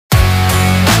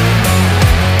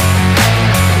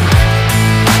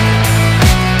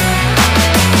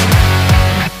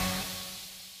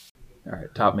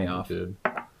top me off. Did.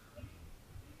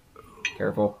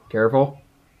 Careful, careful.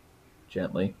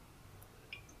 Gently.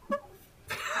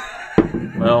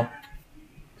 Well,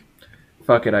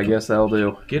 fuck it. I guess that'll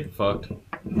do. Get fucked.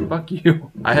 Fuck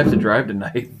you. I have to drive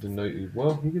tonight. Didn't know you.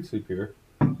 Well, you can sleep here.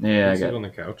 Yeah, I You can sleep got. on the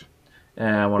couch.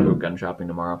 I want to go gun shopping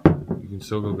tomorrow. You can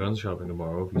still go gun shopping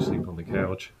tomorrow if you sleep on the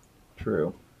couch.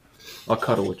 True. I'll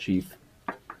cuddle with Chief.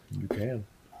 You can.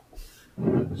 So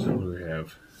what do we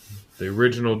have? The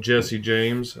original Jesse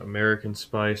James, American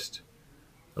Spiced.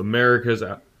 America's.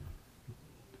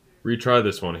 Retry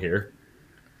this one here.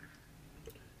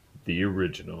 The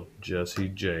original Jesse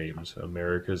James,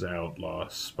 America's Outlaw,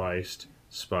 spiced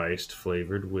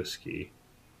flavored whiskey.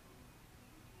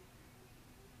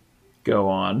 Go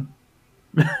on.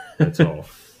 That's all.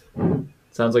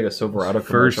 Sounds like a Silverado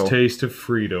First commercial. taste of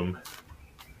freedom.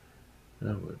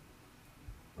 That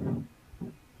would.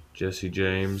 Jesse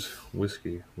James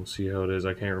whiskey. We'll see how it is.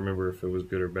 I can't remember if it was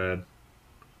good or bad.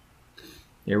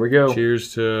 Here we go.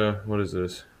 Cheers to what is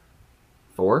this?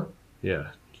 4? Yeah,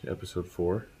 episode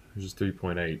 4. This is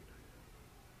 3.8.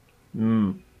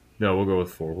 No, we'll go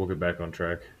with 4. We'll get back on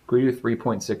track. Could we do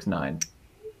 3.69?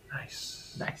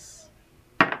 Nice. Nice.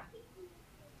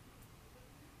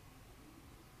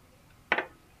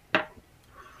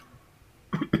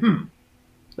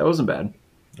 That wasn't bad.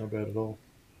 Not bad at all.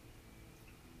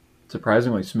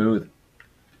 Surprisingly smooth.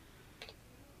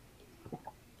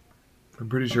 I'm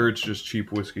pretty sure it's just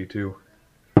cheap whiskey too.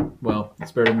 Well,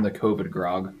 it's better than the COVID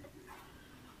grog.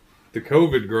 The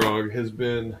COVID grog has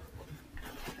been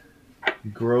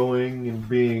growing and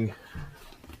being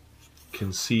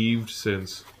conceived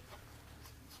since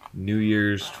New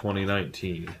Year's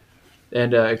 2019.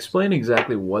 And explain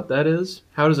exactly what that is.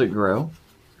 How does it grow?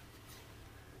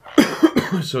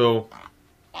 So,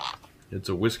 it's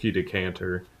a whiskey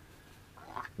decanter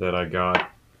that I got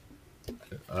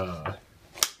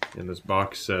in this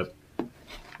box set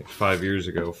like 5 years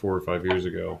ago, 4 or 5 years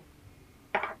ago.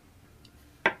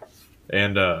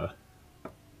 And I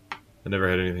never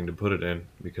had anything to put it in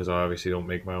because I obviously don't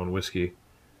make my own whiskey.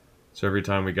 So every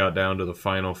time we got down to the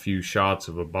final few shots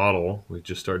of a bottle, we'd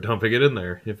just start dumping it in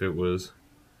there. If it was,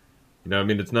 I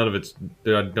mean, it's none of it's,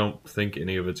 I don't think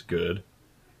any of it's good.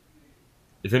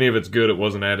 If any of it's good, it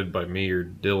wasn't added by me or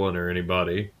Dylan or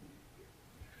anybody.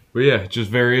 But yeah, just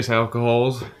various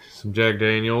alcohols, some Jack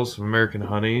Daniels, some American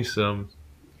honey, some.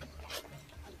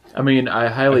 I mean, I I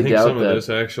highly think doubt some that. of this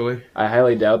actually. I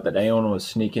highly doubt that anyone was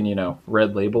sneaking,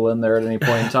 Red Label in there at any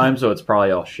point in time. So it's probably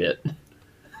all shit.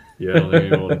 Yeah, I don't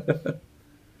think anyone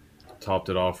topped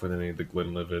it off with any of the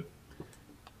Glenlivet.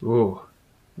 Ooh.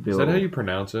 Is that how you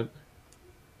pronounce it?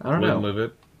 I don't know.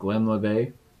 Glenlivet.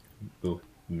 Glenlivet.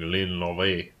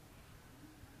 Glenlivet.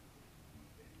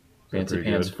 Fancy pretty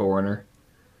pants good? foreigner.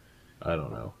 I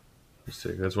don't know.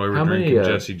 Sick. That's why we're How many, drinking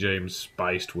Jesse James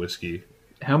spiced whiskey.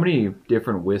 How many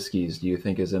different whiskeys do you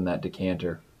think is in that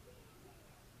decanter?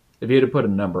 If you had to put a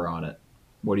number on it,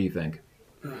 what do you think?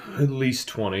 At least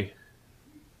 20.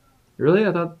 Really?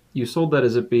 I thought you sold that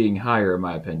as it being higher, in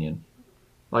my opinion.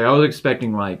 Like, I was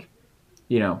expecting, maybe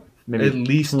At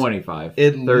least 25.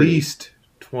 At 30. least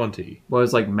 20. Well,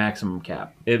 it's like maximum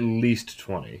cap. At least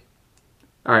 20.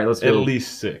 All right, let's At go.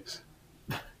 least 6.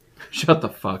 Shut the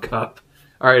fuck up.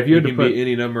 All right, if you You had to can put, be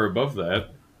any number above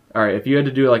that. all right, if you had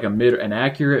to do like an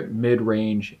accurate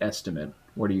mid-range estimate,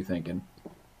 what are you thinking?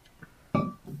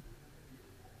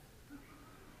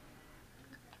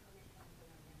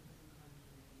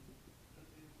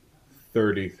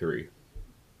 $33.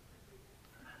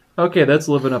 Okay, that's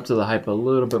living up to the hype a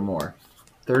little bit more.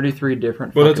 33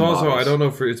 different. But it's fucking also, bottles. I don't know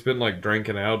if it's been like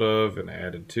drinking out of and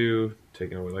added to,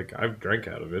 taken away. Like, I've drank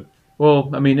out of it. Well,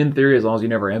 I mean, in theory, as long as you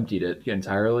never emptied it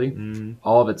entirely, Mm.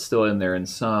 all of it's still in there in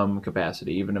some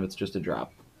capacity, even if it's just a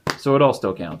drop. So it all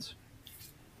still counts.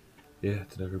 Yeah,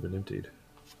 it's never been emptied.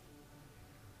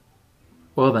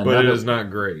 Well then, But now it that- is not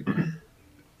great.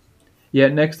 yeah,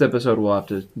 next episode we'll have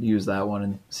to use that one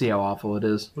and see how awful it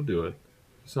is We'll do it.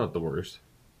 It's not the worst.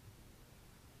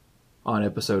 on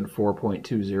episode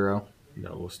 4.20.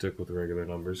 No, we'll stick with the regular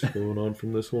numbers going on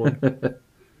from this one.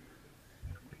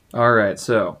 All right,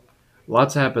 so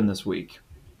lots happened this week.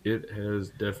 It has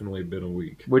definitely been a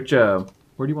week. Where do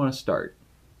you want to start?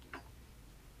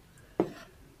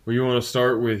 Well, you want to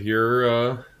start with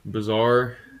your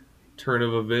bizarre turn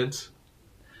of events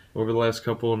over the last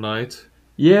couple of nights?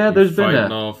 Yeah, You there's been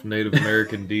fighting off Native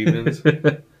American demons.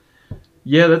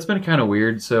 Yeah, that's been kind of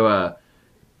weird. So,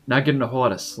 not getting a whole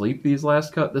lot of sleep this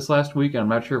last week. I'm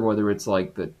not sure whether it's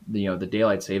like the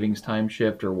daylight savings time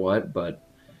shift or what, but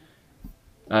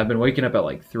I've been waking up at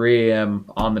like 3 a.m.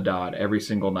 on the dot every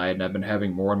single night, and I've been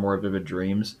having more and more vivid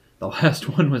dreams. the last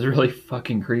one was really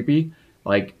fucking creepy.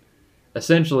 Like,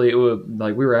 essentially, it was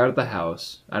like we were out at the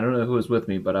house. I don't know who was with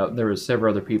me, but there was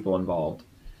several other people involved,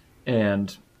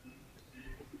 and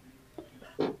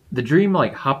the dream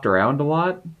like hopped around a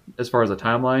lot as far as the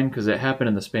timeline because it happened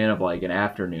in the span of like an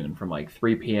afternoon from like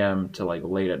 3 p.m. to like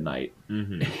late at night,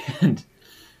 and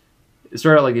it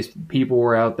started out like these people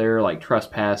were out there like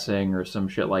trespassing or some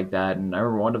shit like that, and I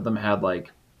remember one of them had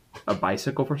like a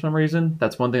bicycle for some reason.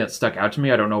 That's one thing that stuck out to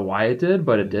me. I don't know why it did,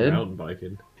 but it did. Mountain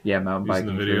biking. Yeah, mountain Using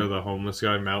biking. the video Sure. of the homeless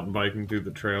guy mountain biking through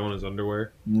the trail in his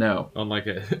underwear No, on like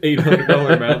a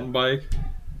 $800 mountain bike.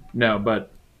 no,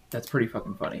 but that's pretty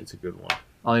fucking funny. It's a good one.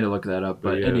 I'll need to look that up.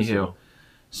 But yeah, anywho,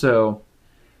 so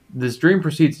this dream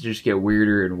proceeds to just get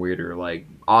weirder and weirder. Like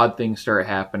odd things start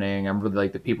happening. I remember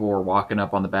like the people were walking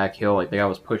up on the back hill, like the guy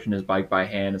was pushing his bike by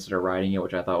hand instead of riding it,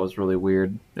 which I thought was really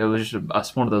weird. It was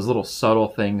just one of those little subtle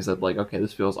things that like, okay,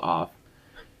 this feels off.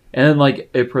 And then like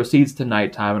it proceeds to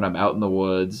nighttime, and I'm out in the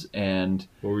woods, and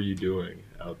What were you doing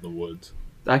out in the woods?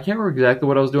 I can't remember exactly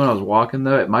what I was doing. I was walking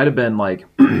though. It might have been like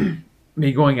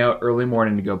me going out early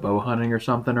morning to go bow hunting or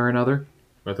something or another.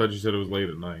 I thought you said it was late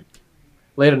at night.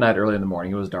 Late at night, early in the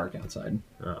morning. It was dark outside.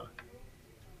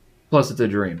 Plus, it's a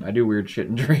dream. I do weird shit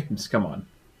in dreams. Come on.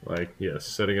 Like, yes,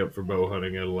 setting up for bow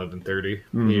hunting at 11:30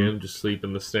 Mhm. p.m. Just sleep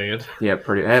in the stand Yeah,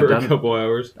 pretty. I have for a done. couple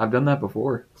hours. I've done that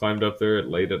before. Climbed up there at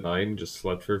late at night and just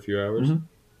slept for a few hours. Mhm.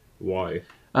 Why?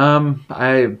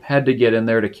 I had to get in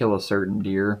there to kill a certain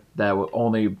deer that would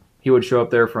only. He would show up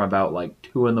there from about like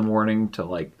 2 in the morning to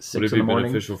like Would 6 it in be the morning.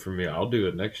 beneficial for me? I'll do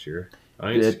it next year.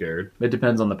 I ain't It- scared. It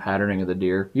depends on the patterning of the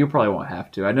deer. You probably won't have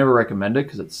to. I never recommend it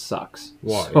because it sucks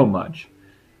Why? so much.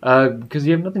 Because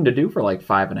you have nothing to do for like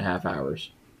 5.5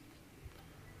 hours.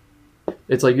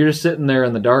 It's like you're just sitting there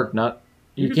in the dark.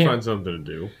 You could can't. find something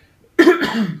to do.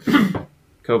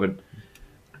 COVID.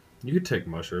 You could take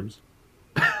mushrooms.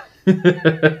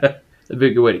 That'd be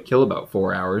a good way to kill about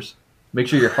 4 hours. Make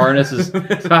sure your harness is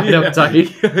tied up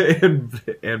tight,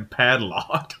 and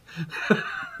padlocked.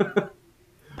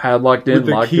 padlocked in, With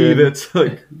the locked key in. that's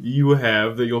like you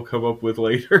have that you'll come up with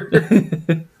later.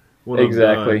 When I'm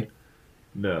Exactly. done.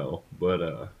 No,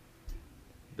 but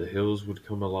the hills would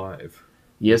come alive.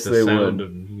 Yes, the they sound would.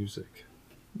 of music.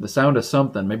 The sound of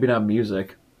something, maybe not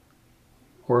music.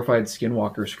 Horrified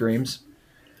skinwalker screams.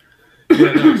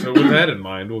 Yeah, no, so with that in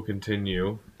mind, we'll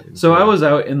continue. So I was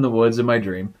out in the woods in my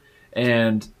dream,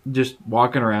 and just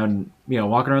walking around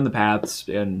the paths,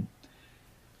 and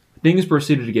things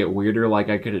proceeded to get weirder. Like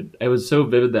it was so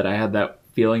vivid that I had that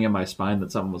feeling in my spine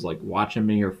that something was like watching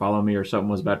me or following me or something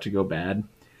was about to go bad.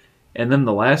 And then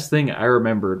the last thing I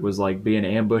remembered was like being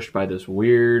ambushed by this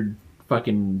weird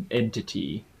fucking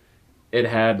entity. It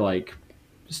had like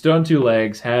stood on 2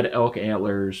 legs, had elk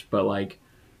antlers, but like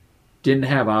didn't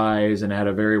have eyes and had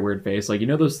a very weird face. Like, you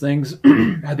know those things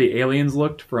how the aliens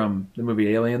looked from the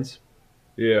movie Aliens?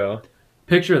 Yeah.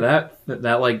 Picture that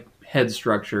like head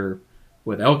structure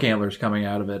with elk antlers coming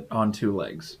out of it on 2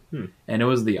 legs. And it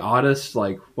was the oddest,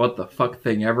 like, what the fuck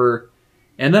thing ever.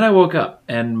 And then I woke up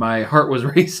and my heart was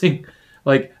racing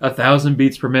like 1,000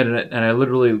 beats per minute. And I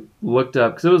literally looked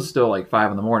up because it was still like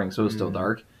 5 in the morning, so it was still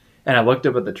dark. And I looked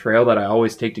up at the trail that I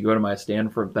always take to go to my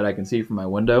stand that I can see from my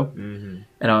window. Mm-hmm.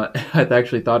 And I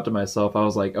actually thought to myself, I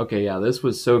was like, okay, yeah, this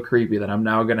was so creepy that I'm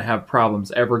now going to have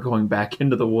problems ever going back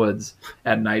into the woods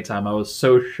at nighttime. I was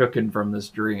so shooken from this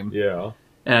dream. Yeah.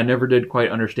 And I never did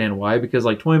quite understand why, because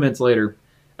like 20 minutes later,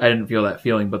 I didn't feel that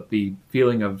feeling, but the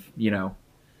feeling of,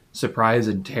 surprise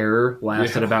and terror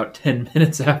lasted about 10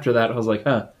 minutes after that. I was like,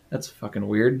 huh, that's fucking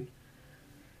weird.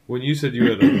 When you said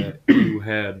you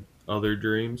had other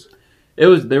dreams, They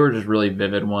were just really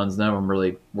vivid ones. None of them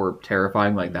really were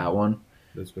terrifying like that one.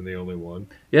 that's been the only one.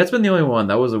 Yeah, it's been the only one.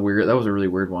 That was a really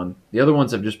weird one. The other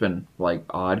ones have just been like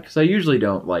odd because I usually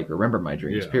don't like remember my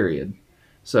dreams. Yeah. Period.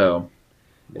 So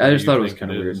What I do just you thought it was think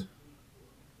kind of is? weird.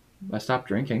 I stopped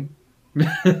drinking. You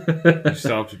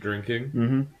stopped drinking?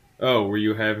 Mm-hmm. Oh, were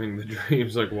you having the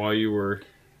dreams like while you were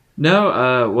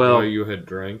No, while you had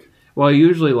drank? well,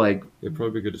 usually like It'd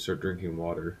probably be good to start drinking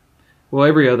water. well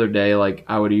every other day like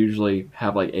I would usually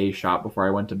have like a shot before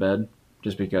I went to bed,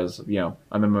 just because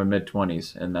I'm in my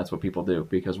mid-20s and that's what people do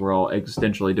because we're all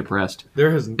existentially depressed.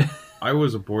 I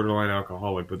was a borderline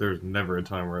alcoholic, but there was never a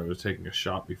time where I was taking a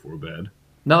shot before bed.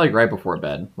 Not like right before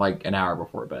bed, like an hour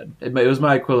before bed. It was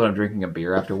my equivalent of drinking a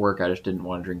beer after work. I just didn't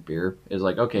want to drink beer. It was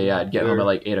like, okay, yeah, I'd get home at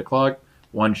like 8 o'clock,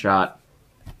 1 shot,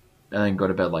 and then go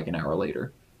to bed like an hour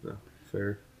later.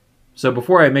 Fair. So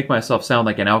before I make myself sound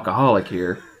like an alcoholic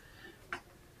here,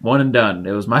 1 and done.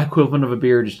 It was my equivalent of a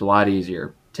beer, just a lot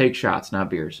easier. Take shots,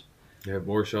 not beers. You have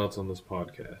more shots on this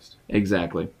podcast.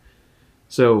 Exactly.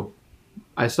 So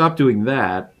I stopped doing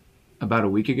that about a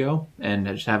week ago, and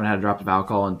I just haven't had a drop of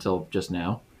alcohol until just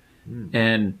now.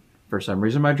 And for some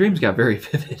reason, my dreams got very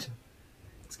vivid.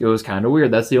 It was kind of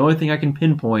weird. That's the only thing I can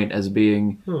pinpoint as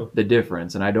being Huh. the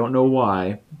difference, and I don't know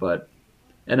why. But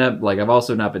I've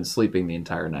also not been sleeping the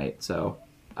entire night, so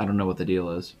I don't know what the deal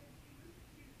is.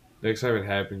 Next time it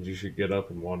happens, you should get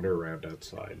up and wander around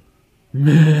outside.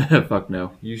 Fuck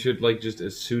no. You should, like, just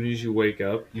as soon as you wake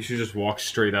up, you should just walk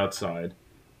straight outside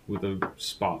with a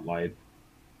spotlight.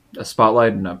 A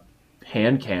spotlight and a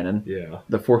hand cannon. Yeah.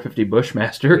 The 450 There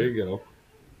Bushmaster. you go.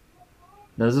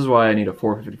 Now, this is why I need a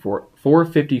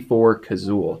 454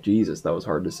 Kazoo. Jesus, that was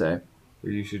hard to say. Or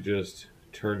you should just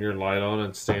turn your light on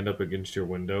and stand up against your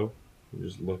window and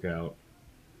just look out.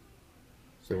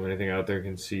 So anything out there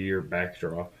can see your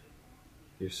backdrop,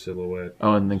 your silhouette.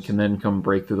 Oh, and then can come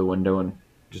break through the window and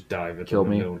Just dive at Kill the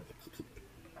me. window.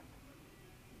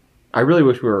 I really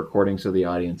wish we were recording so the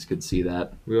audience could see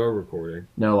that. We are recording.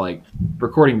 No, like,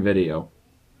 recording video.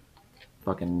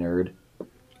 Fucking nerd.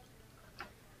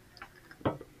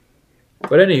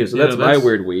 But anywho, so Yeah, that's my that's-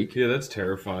 weird week. Yeah, that's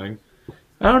terrifying.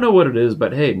 I don't know what it is,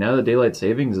 but hey, now that daylight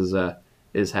savings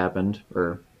is happened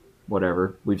or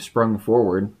whatever, we've sprung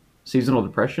forward. Seasonal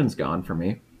depression's gone for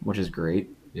me, which is great.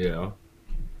 Yeah.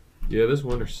 Yeah, this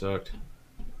winter sucked.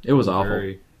 It was awful.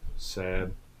 Very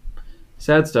sad.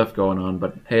 Sad stuff going on,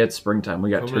 but hey, it's springtime. We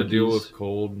got I'm going to turkeys. deal with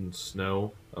cold and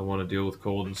snow. I want to deal with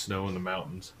cold and snow in the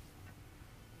mountains.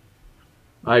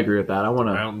 I agree with that. I want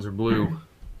to. Mountains are blue.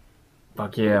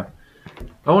 Fuck yeah.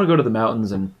 I want to go to the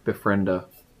mountains and befriend a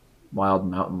wild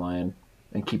mountain lion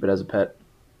and keep it as a pet.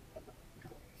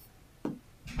 I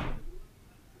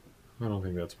don't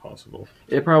think that's possible.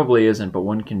 It probably isn't, but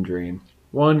one can dream.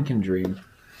 One can dream.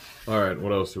 All right,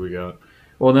 what else do we got?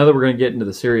 Well, now that we're going to get into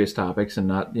the serious topics and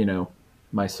not,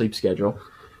 my sleep schedule,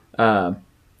 do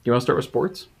you want to start with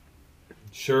sports?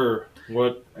 Sure.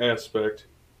 What aspect?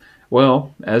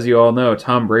 Well, as you all know,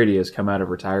 Tom Brady has come out of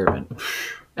retirement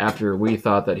after we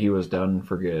thought that he was done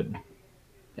for good.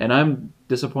 And I'm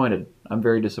disappointed. I'm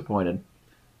very disappointed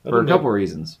for a couple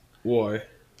reasons. Why?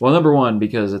 Well, number one,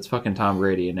 because it's fucking Tom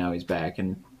Brady and now he's back.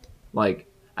 And,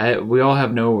 we all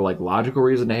have no, logical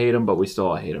reason to hate him, but we still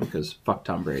all hate him because fuck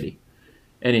Tom Brady.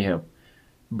 Anywho,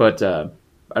 but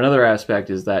another aspect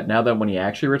is that now that when he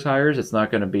actually retires, it's not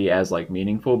going to be as,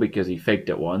 meaningful because he faked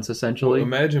it once, essentially. Well,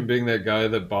 imagine being that guy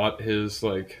that bought his,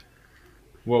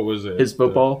 what was it? His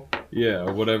football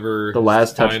whatever. The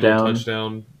last final touchdown.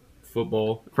 touchdown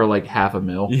football. for,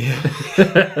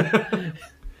 $500,000.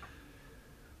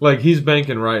 Yeah. He's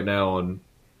banking right now on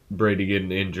Brady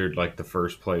getting injured, the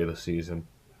first play of the season.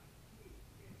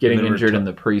 Getting And then injured in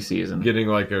the preseason. Getting,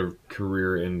 a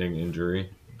career-ending injury.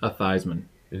 A Theismann.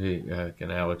 Like an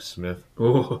Alex Smith.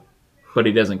 Ooh. But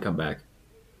he doesn't come back.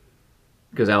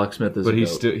 Because Alex Smith is But a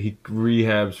he goat.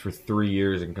 rehabs for 3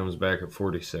 years and comes back at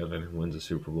 47 and wins a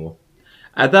Super Bowl.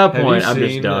 At that Have point, you I'm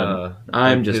just seen, done.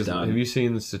 I'm like, just done. Have you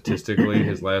seen statistically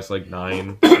his last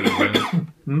 9 seasons?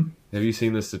 Have you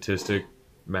seen the statistic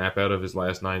map out of his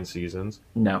last 9 seasons?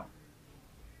 No. I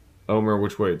don't remember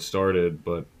which way it started,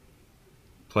 but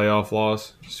playoff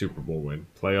loss, Super Bowl win.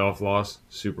 Playoff loss,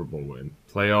 Super Bowl win.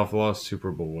 Playoff loss,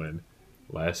 Super Bowl win.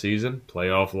 Last season,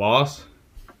 playoff loss.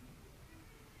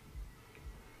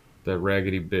 That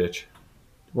raggedy bitch.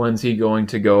 When's he going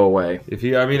to go away?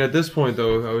 At this point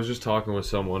though, I was just talking with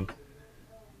someone.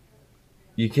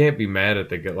 You can't be mad at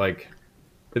the guy.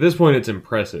 At this point, it's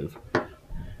impressive.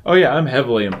 Oh yeah, I'm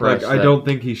heavily impressed. I don't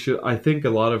think he should. I think a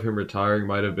lot of him retiring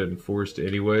might have been forced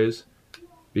anyways,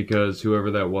 because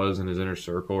whoever that was in his inner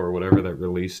circle or whatever that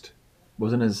released.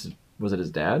 Was it his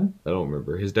dad? I don't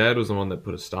remember. His dad was the one that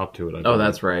put a stop to it. Oh,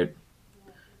 that's right.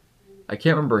 I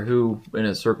can't remember who in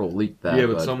his circle leaked that. Yeah,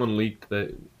 but someone leaked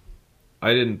that.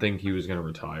 I didn't think he was going to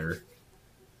retire.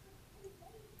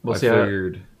 We'll I see.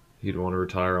 figured he'd want to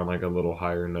retire on a little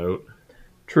higher note.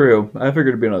 True. I figured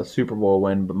it'd be on a Super Bowl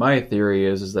win, but my theory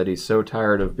is that he's so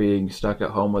tired of being stuck at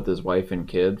home with his wife and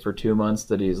kid for 2 months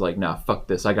that he's like, nah, fuck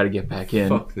this. I got to get back in.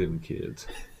 Fuck them kids.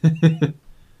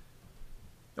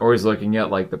 Or he's looking at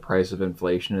the price of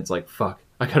inflation. It's like, fuck,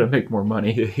 I got to make more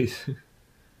money.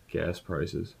 Gas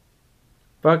prices.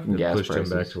 Fucking It gas pushed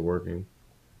prices. him back to working.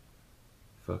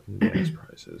 Fucking gas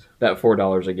prices. That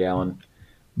 $4 a gallon.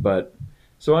 But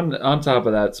so on top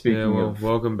of that, speaking of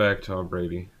welcome back, Tom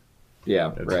Brady.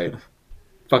 yeah, right.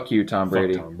 Fuck you, Tom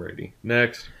Brady. Fuck Tom Brady.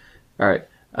 Next. All right.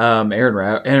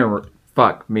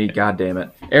 Fuck me,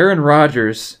 goddammit. Aaron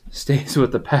Rodgers stays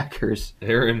with the Packers.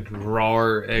 Aaron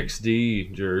Rar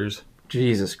XD Jers.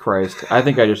 Jesus Christ. I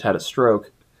think I just had a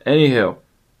stroke. Anywho,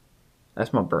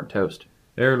 that's my burnt toast.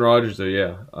 Aaron Rodgers, though,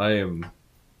 yeah.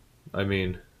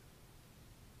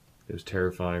 It was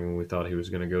terrifying when we thought he was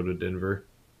going to go to Denver.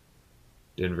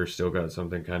 Denver still got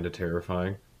something kind of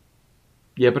terrifying.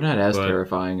 Yeah, but not as But-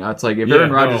 terrifying. It's like if Yeah,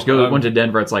 Aaron Rodgers no, went to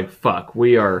Denver, it's like fuck.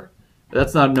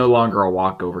 That's not no longer a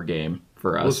walkover game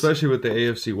for us. Well, especially with the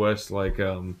AFC West, like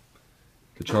the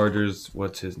Chargers.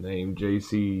 What's his name?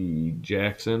 J.C.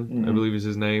 Jackson, I Mhm. believe is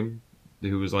his name.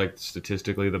 Who was like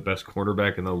statistically the best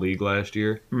quarterback in the league last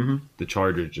year. hmm The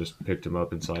Chargers just picked him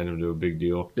up and signed him to a big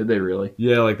deal. Did they really?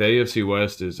 Yeah, like the AFC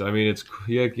West is. I mean, it's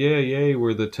yay,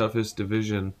 we're the toughest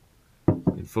division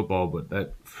in football, but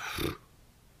that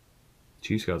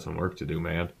Chiefs got some work to do,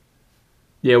 man.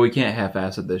 Yeah, we can't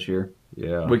half-ass it this year.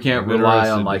 Yeah, We can't I'm rely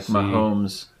interested on to like see-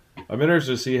 Mahomes. I'm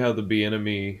interested to see how the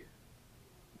Bieniemy,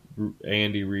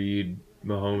 Andy Reid,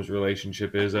 Mahomes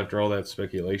relationship is after all that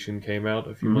speculation came out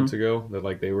a few Mhm. months ago that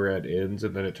like they were at ends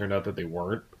and then it turned out that they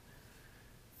weren't.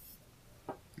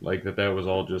 Like that was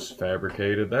all just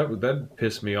fabricated. That'd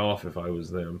piss me off if I was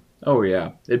them. Oh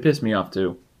yeah, it pissed me off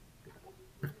too.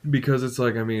 Because it's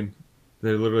like, I mean,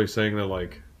 they're literally saying that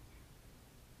like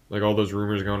all those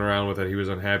rumors going around with that he was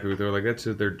unhappy with. They're like, that's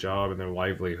their job and their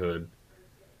livelihood.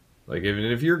 Like,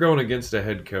 if you're going against a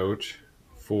head coach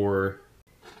for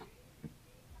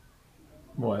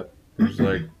What? there's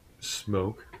like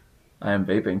smoke, I am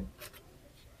vaping.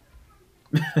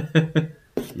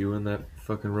 you and that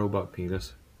fucking robot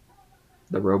penis,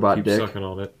 The robot keep dick. sucking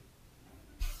on it.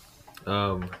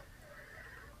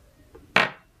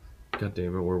 God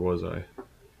damn it, where was I?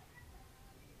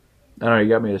 I don't know. You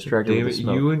got me distracted Damn with it, the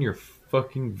smoke. you and your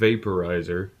fucking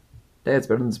vaporizer. Hey, it's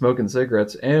better than smoking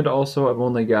cigarettes. And also, I've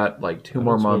only got like two I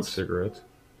more don't smoke months. cigarettes.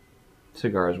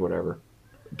 Cigars, whatever.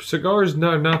 Cigars,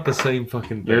 no, not the same fucking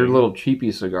thing. Their little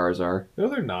cheapy cigars are. No,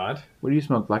 they're not. What do you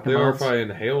smoke? Black and They are Milds? if I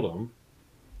inhaled them.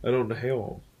 I don't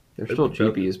inhale They're still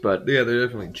cheapies, but them. Yeah, they're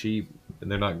definitely cheap,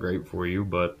 and they're not great for you,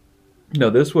 but no.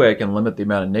 This way, I can limit the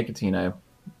amount of nicotine I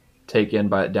take in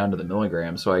by down to the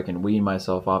milligrams, so I can wean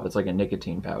myself off. It's like a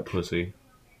nicotine pouch. pussy.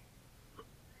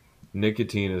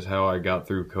 Nicotine is how I got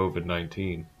through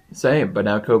COVID-19. Same, but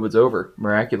now COVID's over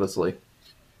miraculously.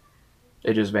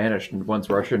 It just vanished once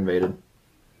Russia invaded.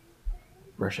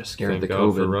 Russia scared Thank the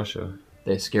God for COVID. Russia.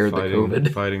 They scared fighting, the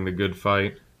COVID. Fighting the good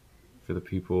fight for the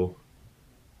people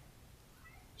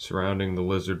surrounding the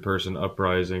lizard person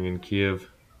uprising in Kiev.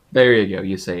 There you go.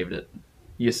 You saved it.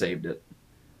 You saved it.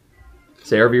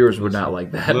 Say our viewers would not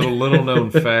like that. Little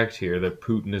known fact here that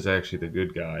Putin is actually the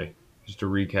good guy. Just to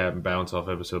recap and bounce off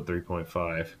episode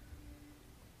 3.5.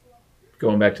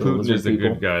 Going back to the Putin lizard is the people.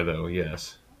 good guy, though.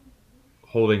 Yes,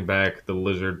 holding back the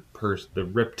the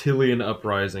reptilian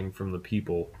uprising from the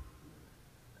people.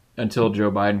 Until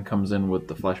Joe Biden comes in with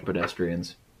the flesh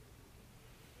pedestrians.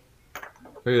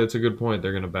 Hey, that's a good point.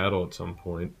 They're going to battle at some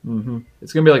point. Mm-hmm.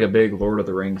 It's gonna be like a big Lord of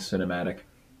the Rings cinematic.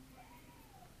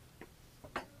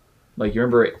 Like you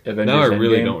remember Avengers Now I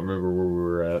really Endgame? don't remember where we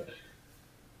were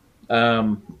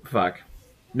at. Fuck.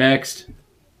 Next.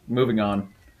 Moving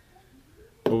on.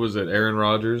 What was it? Aaron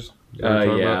Rodgers? We were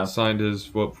talking Yeah. about? Signed his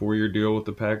 4-year deal with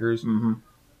the Packers. Mm-hmm.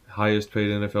 Highest paid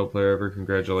NFL player ever.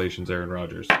 Congratulations, Aaron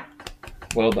Rodgers.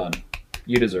 Well done.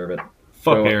 You deserve it.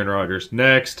 Fuck So- Aaron Rodgers.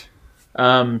 Next.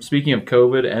 Speaking of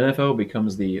COVID, NFL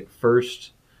becomes the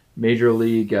first major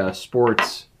league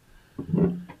sports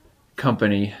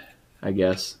company, I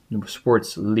guess,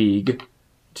 sports league,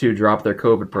 to drop their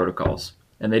COVID protocols.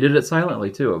 And they did it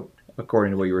silently, too,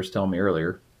 according to what you were telling me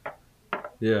earlier.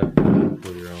 Yeah.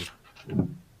 Hold your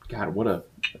own. God, what a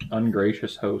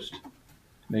ungracious host.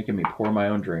 Making me pour my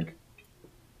own drink.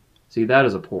 See, that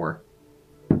is a pour.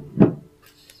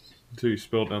 Until you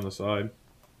spill it down the side.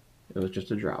 It was just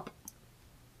a drop.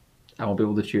 I won't be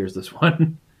able to cheers this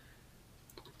one.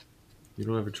 You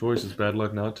don't have a choice. It's bad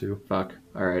luck not to. Fuck.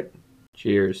 All right.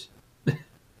 Cheers.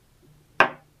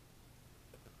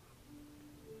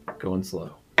 Going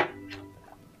slow.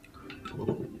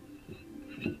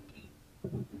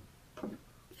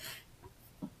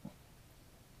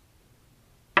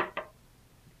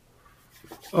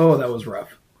 Oh, that was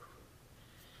rough.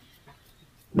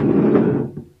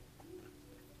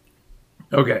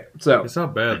 Okay, so It's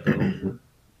not bad, though.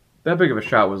 that big of a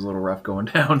shot was a little rough going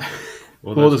down.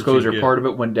 Well, Full that's what you disclosure, get. part of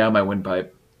it went down my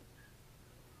windpipe.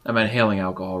 I'm inhaling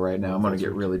alcohol right now. I'm going to That's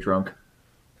get what- really drunk.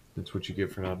 That's what you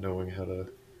get for not knowing how to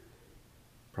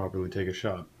properly take a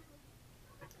shot.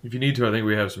 If you need to, I think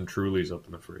we have some Trulies up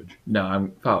in the fridge. No,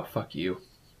 I'm... Oh, fuck you.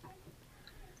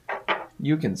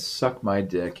 You can suck my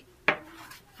dick.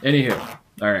 Anywho.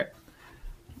 All right.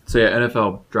 So, yeah,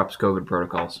 NFL drops COVID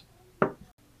protocols.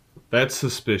 That's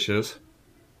suspicious.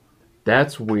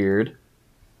 That's weird.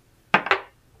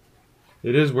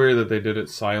 It is weird that they did it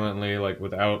silently, like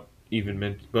without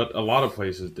but a lot of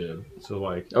places did. So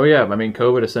like, Oh yeah, I mean,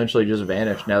 COVID essentially just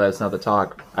vanished. Now that's not the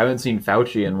talk. I haven't seen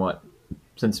Fauci in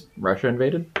since Russia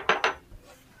invaded.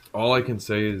 all I can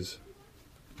say is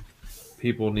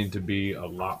people need to be a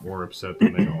lot more upset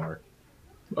than they are.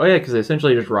 Oh yeah, because they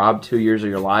essentially just robbed 2 years of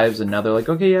your lives, and now they're like,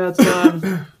 okay, yeah, it's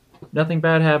done. Nothing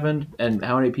bad happened, and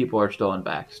how many people are still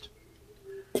unvaxxed?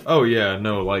 Oh yeah,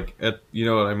 no, like you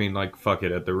know what I mean? Like fuck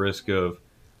it, at the risk of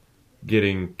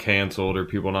getting canceled or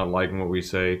people not liking what we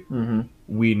say,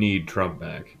 we need Trump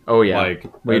back. Oh yeah, Like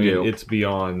we I mean, do. it's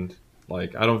beyond.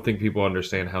 Like I don't think people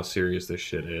understand how serious this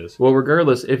shit is. Well,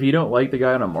 regardless, if you don't like the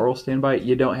guy on a moral standby,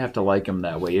 you don't have to like him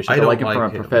that way. You just have to like him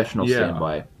from a professional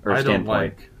standby or I don't standpoint.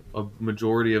 like a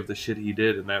majority of the shit he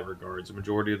did in that regards. A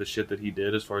majority of the shit that he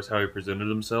did as far as how he presented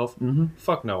himself.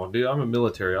 Fuck no, dude. I'm a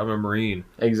military. I'm a Marine.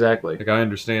 Exactly. Like I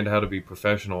understand how to be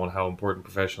professional and how important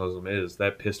professionalism is.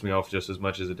 That pissed me off just as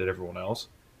much as it did everyone else.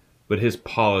 But his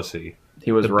policy,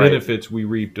 He was the right. benefits we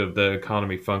reaped of the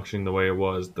economy functioning the way it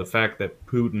was, the fact that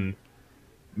Putin,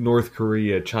 North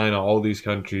Korea, China, all these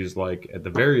countries, like at the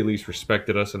very least,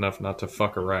 respected us enough not to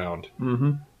fuck around.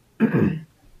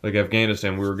 Like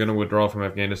Afghanistan, we were going to withdraw from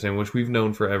Afghanistan, which we've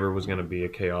known forever was going to be a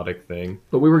chaotic thing.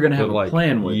 But we were going to have But, a like,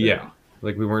 plan with it. yeah,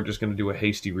 like we weren't just going to do a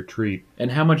hasty retreat.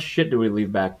 And how much shit do we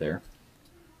leave back there?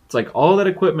 It's like all that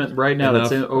equipment right now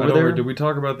that's over there. Did we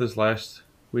talk about this last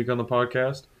week on the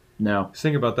podcast? No.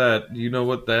 Think about that. Do you know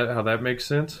how that makes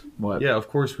sense? What? Yeah, of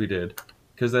course we did.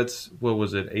 Because that's, what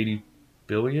was it, 80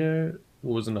 billion?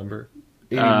 What was the number?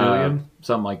 80 million?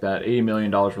 Something like that. $80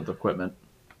 million worth of equipment.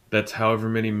 That's however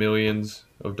many millions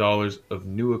of dollars of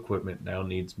new equipment now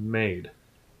needs made.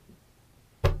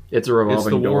 It's a revolving It's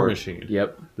the door. war machine.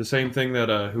 Yep. The same thing that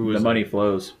The money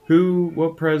flows.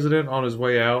 What president on his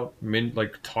way out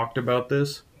talked about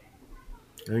this?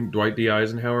 I think Dwight D.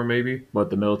 Eisenhower, maybe. What,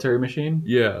 the military machine?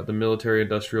 Yeah, the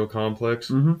military-industrial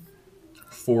complex.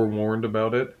 Forewarned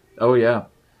about it. Oh yeah.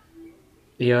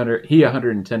 He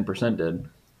 110% did.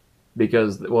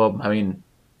 Because, well, I mean,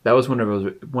 that was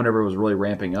whenever it was really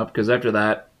ramping up. Because after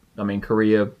that, I mean,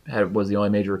 Korea was the only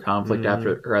major conflict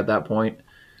at that point.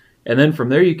 And then from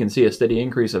there, you can see a steady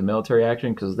increase of military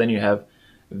action. Because then you have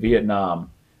Vietnam,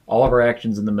 all of our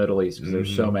actions in the Middle East. Because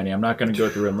there's so many. I'm not going to go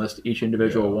through and list each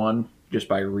individual one just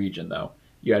by region, though.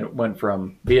 Went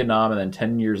from Vietnam, and then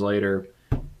 10 years later,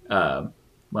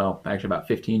 well, actually about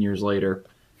 15 years later,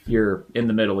 you're in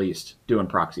the Middle East doing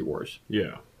proxy wars.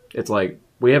 Yeah. It's like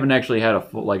we haven't actually had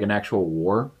an actual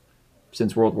war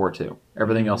since World War II.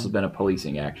 Everything else has been a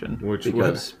policing action. Which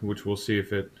we'll see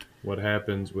what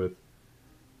happens with.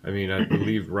 I mean, I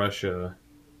believe Russia.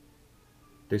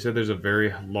 They said there's a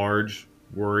very large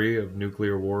worry of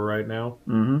nuclear war right now.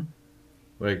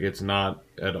 Like it's not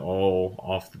at all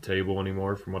off the table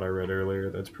anymore. From what I read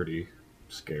earlier, that's pretty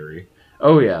scary.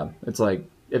 Oh yeah, it's like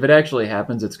if it actually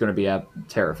happens, it's going to be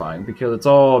terrifying because it's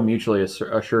all mutually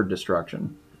assured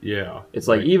destruction. Yeah, it's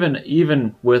like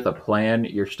even with a plan,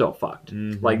 you're still fucked.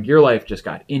 Like your life just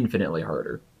got infinitely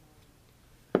harder.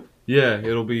 Yeah,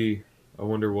 it'll be. I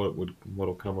wonder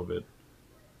what'll come of it.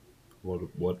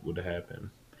 What would happen?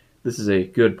 This is a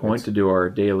good point to do our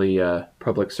daily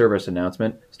public service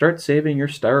announcement. Start saving your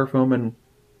styrofoam and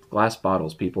glass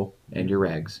bottles, people, and your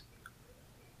rags.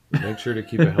 Make sure to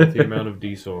keep a healthy amount of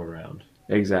diesel around.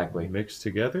 Exactly. Mixed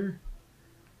together,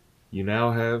 you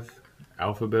now have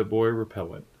Alphabet Boy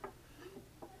repellent.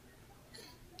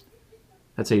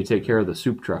 That's how you take care of the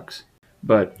soup trucks.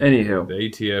 But anywho, the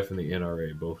ATF and the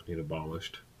NRA both need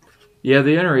abolished. Yeah,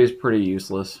 the NRA is pretty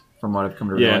useless, from what I've come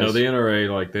to realize. Yeah, no, the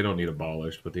NRA, they don't need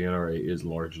abolished, but the NRA is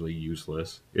largely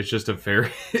useless. It's just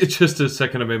a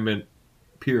Second Amendment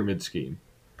pyramid scheme.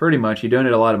 Pretty much. You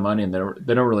donate a lot of money, and they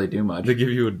don't really do much. They give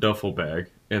you a duffel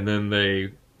bag, and then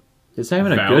it's not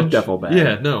even a good duffel bag.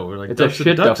 Yeah, no. Like, it's a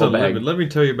shit duffel Unlimited. bag. Let me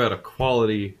tell you about a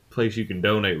quality place you can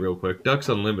donate real quick. Ducks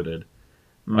Unlimited.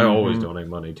 I always donate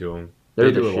money to them.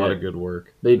 They do a lot of good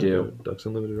work. They do. Ducks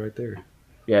Unlimited right there.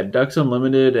 Yeah, Ducks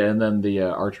Unlimited, and then the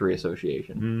Archery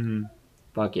Association.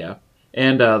 Fuck yeah.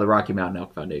 And the Rocky Mountain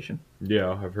Elk Foundation.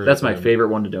 Yeah, I've heard That's my favorite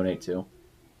one to donate to.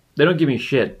 They don't give me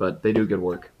shit, but they do good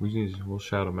work. We'll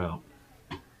shout them out.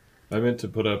 I meant to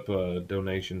put up a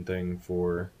donation thing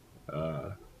for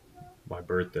my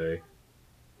birthday.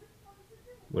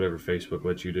 Whatever Facebook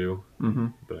lets you do.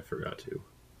 But I forgot to.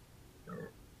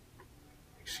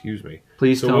 Excuse me.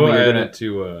 Please tell me we'll you're add gonna... it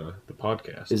to the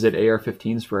podcast. Is it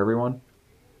AR-15s for everyone?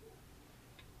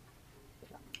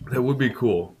 That would be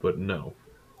cool, but no.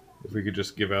 If we could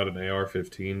just give out an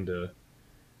AR-15 to...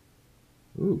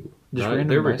 Ooh. There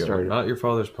we go. Not Your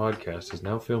Father's Podcast is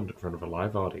now filmed in front of a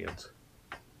live audience.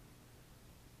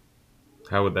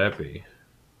 How would that be?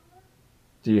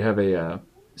 Do you have a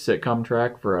sitcom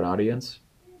track for an audience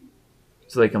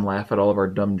so they can laugh at all of our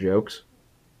dumb jokes?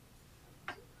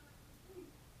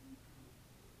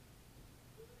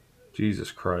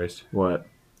 Jesus Christ. What?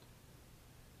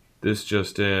 This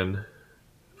just in.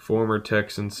 Former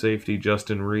Texan safety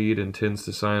Justin Reed intends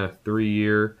to sign a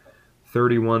 3-year,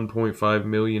 $31.5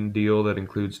 million deal that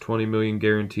includes $20 million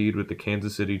guaranteed with the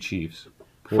Kansas City Chiefs.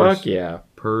 Fuck yeah.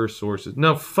 Per sources.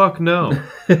 No, fuck no.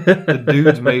 The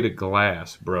dude's made of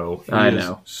glass, bro. I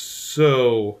know.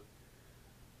 So,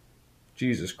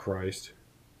 Jesus Christ.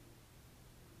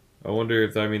 I wonder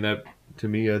if, that, to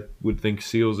me, I would think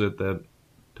seals it that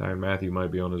Tyrann Mathieu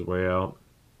might be on his way out.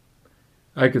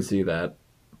 I could see that.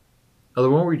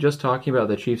 Although, weren't we just talking about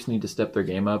the Chiefs need to step their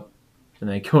game up and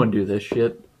they go and do this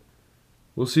shit?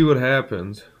 We'll see what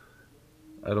happens.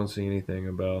 I don't see anything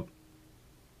about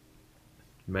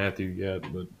Mathieu yet,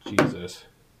 but Jesus.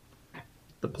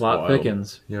 The plot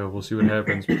thickens. Yeah, we'll see what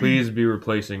happens. Please be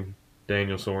replacing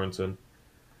Daniel Sorensen.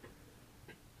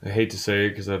 I hate to say it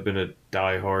because I've been a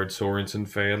diehard Sorensen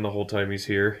fan the whole time he's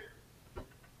here.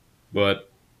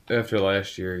 But after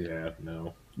last year, yeah,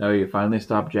 no. No, you finally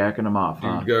stopped jacking him off,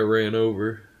 huh? Dude got ran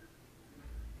over.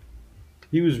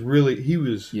 He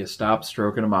was. You stopped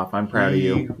stroking him off. I'm proud of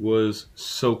you. He was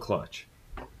so clutch.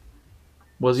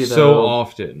 Was he, though? So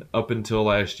often, up until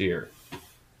last year.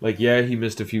 Like, yeah, he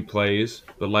missed a few plays,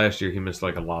 but last year he missed,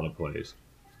 like, a lot of plays.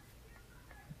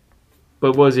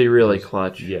 But was he really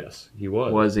clutch? Yes, he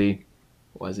was. Was he?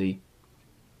 Was he?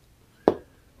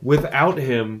 Without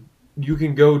him, you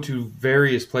can go to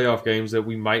various playoff games that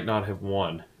we might not have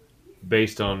won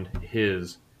based on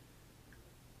his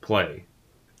play.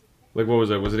 Like, what was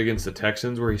that? Was it against the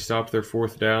Texans where he stopped their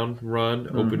 4th down run,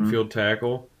 open field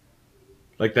tackle?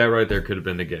 Like, that right there could have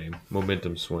been the game.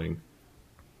 Momentum swing.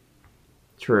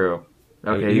 True.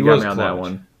 Okay, He you got was me on clutch, that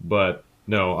one. But,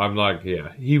 no, I'm like,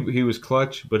 yeah. He was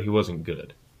clutch, but he wasn't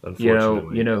good,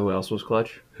 unfortunately. You know who else was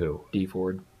clutch? Who? D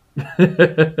Ford.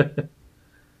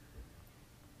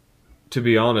 To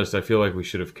be honest, I feel like we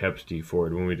should have kept D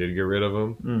Ford when we did get rid of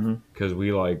him. Because we,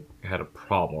 had a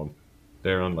problem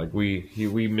there on,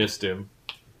 we missed him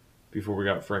before we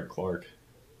got Frank Clark.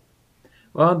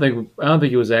 Well, I don't think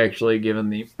he was actually given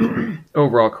the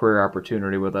overall career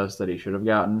opportunity with us that he should have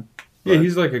gotten. Yeah,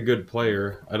 he's a good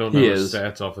player. I don't know his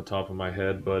stats off the top of my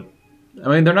head, but I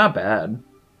mean, they're not bad.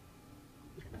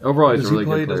 Overall, he's a really good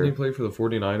player. Doesn't he play for the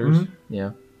 49ers?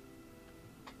 Yeah.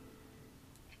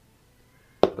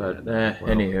 But,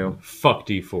 anywho. Fuck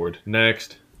D Ford.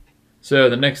 Next. So,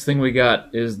 the next thing we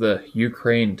got is the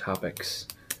Ukraine topics.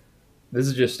 This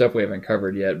is just stuff we haven't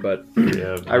covered yet, but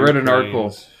I read an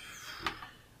article.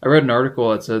 I read an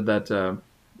article that said that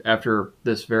after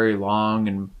this very long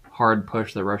and hard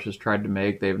push that Russia's tried to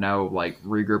make, they've now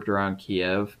regrouped around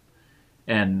Kiev,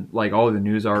 and all the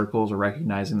news articles are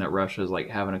recognizing that Russia's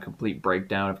having a complete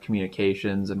breakdown of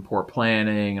communications and poor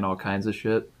planning and all kinds of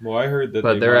shit. Well, I heard that,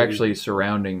 but they're actually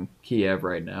surrounding Kiev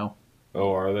right now.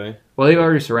 Oh, are they? Well, they've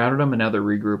already surrounded them, and now they're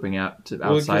regrouping out to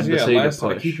outside the city to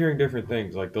push. I keep hearing different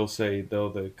things. They'll say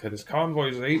this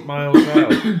convoy's 8 miles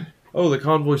out. Oh, the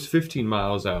convoy's 15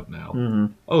 miles out now. Mm-hmm.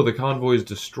 Oh, the convoy's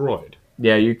destroyed.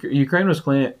 Yeah, Ukraine was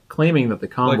claiming that the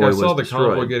convoy was destroyed. I saw the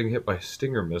convoy getting hit by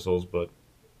Stinger missiles, but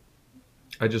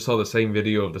I just saw the same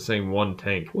video of the same one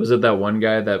tank. Was it that one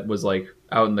guy that was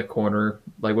out in the corner?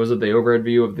 Was it the overhead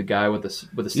view of the guy with the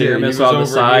Stinger missile on the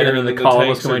side, and then the column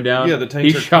was coming down? Yeah, the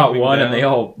tanks. He shot one, and they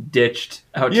all ditched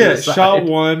out to the side. Yeah, shot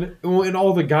one, and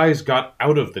all the guys got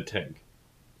out of the tank.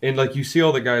 And, you see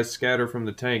all the guys scatter from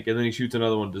the tank, and then he shoots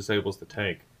another one, disables the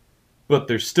tank. But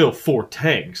there's still 4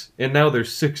 tanks, and now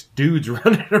there's 6 dudes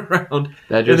running around,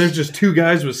 and there's just 2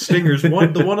 guys with Stingers. The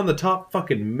one on the top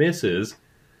fucking misses,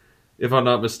 if I'm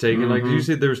not mistaken. You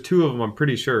said there was 2 of them, I'm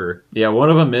pretty sure. Yeah,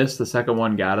 one of them missed, the second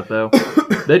one got it, though.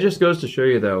 That just goes to show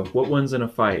you, though, what wins in a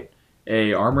fight,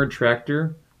 a armored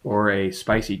tractor or a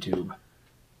spicy tube.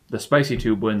 The spicy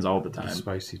tube wins all the time. The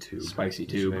spicy tube. Spicy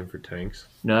That's tube. your name for tanks?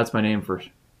 No, that's my name for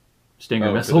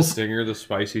Stinger missiles. For the Stinger, the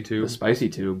spicy tube? The spicy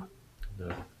tube.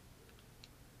 No.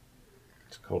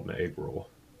 It's called an egg roll.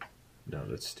 No,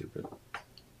 that's stupid.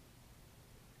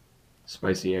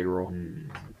 Spicy egg roll.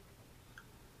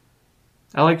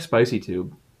 I like spicy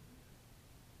tube.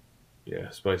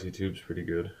 Yeah, spicy tube's pretty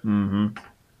good. Mm-hmm.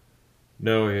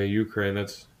 No, yeah, Ukraine,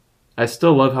 that's... I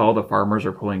still love how all the farmers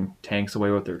are pulling tanks away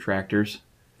with their tractors.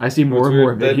 I see more and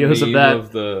more videos of that.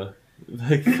 Of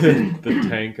the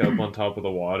tank up on top of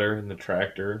the water and the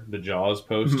tractor, the Jaws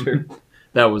poster.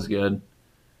 That was good.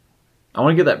 I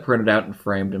want to get that printed out and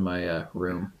framed in my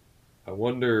room. I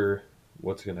wonder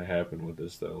what's going to happen with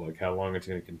this, though. How long it's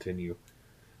going to continue.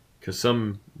 Because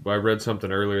I read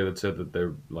something earlier that said that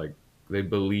they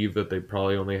believe that they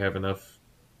probably only have enough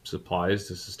supplies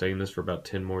to sustain this for about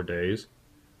 10 more days.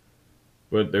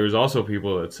 But there was also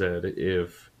people that said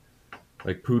if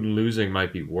like Putin losing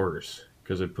might be worse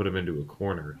because it put him into a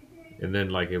corner, and then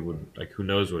like it would like who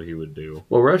knows what he would do.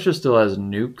 Well, Russia still has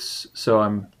nukes, so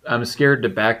I'm scared to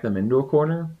back them into a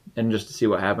corner and just to see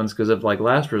what happens. Because if like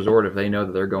last resort, if they know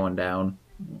that they're going down,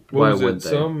 why would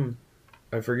they?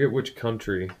 I forget which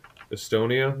country,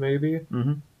 Estonia maybe.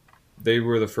 Mm-hmm. They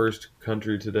were the first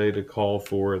country today to call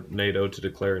for NATO to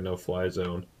declare a no-fly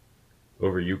zone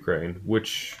over Ukraine,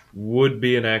 which would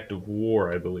be an act of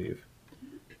war, I believe.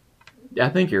 I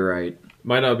think you're right.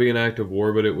 Might not be an act of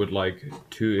war, but it would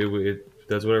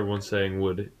that's what everyone's saying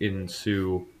would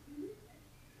ensue,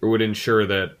 or would ensure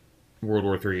that World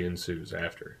War III ensues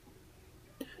after.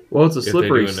 Well, it's a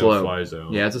slippery if they do a slope. no-fly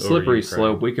zone Yeah, it's a over slippery Ukraine.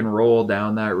 slope. We can roll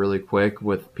down that really quick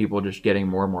with people just getting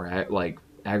more and more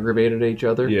aggravated at each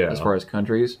other as far as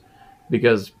countries,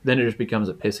 because then it just becomes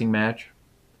a pissing match.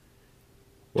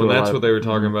 Well, that's what they were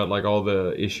talking about, like all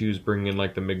the issues bringing in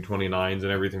like the MiG-29s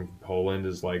and everything from Poland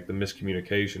is like the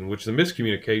miscommunication, which the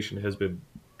miscommunication has been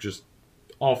just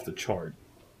off the chart.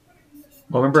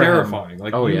 Well, remember terrifying.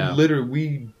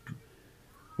 Literally,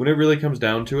 when it really comes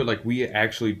down to it, like we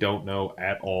actually don't know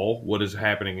at all what is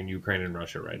happening in Ukraine and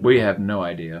Russia right now. We have no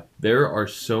idea. There are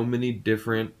so many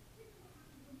different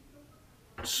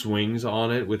swings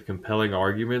on it with compelling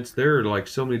arguments. There are like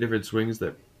so many different swings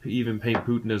that even paint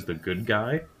Putin as the good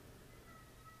guy.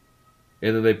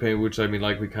 And then they paint, which I mean,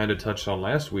 like we kind of touched on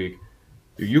last week,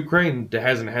 Ukraine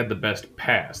hasn't had the best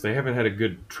past. They haven't had a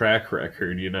good track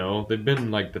record, you know? They've been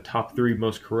like the top 3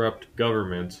 most corrupt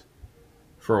governments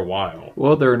for a while.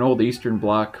 Well, they're an old Eastern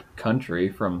Bloc country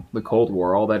from the Cold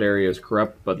War. All that area is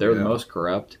corrupt, but they're the most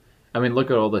corrupt. I mean,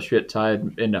 look at all the shit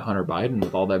tied into Hunter Biden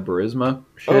with all that Burisma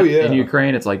shit in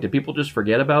Ukraine. It's like, did people just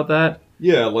forget about that?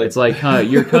 Yeah, like it's like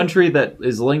your country that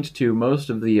is linked to most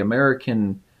of the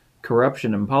American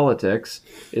corruption and politics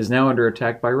is now under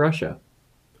attack by Russia.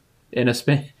 As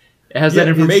that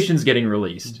information's getting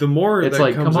released, the more it's that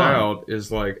like, comes out is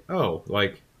like, oh,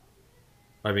 like,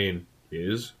 I mean,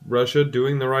 is Russia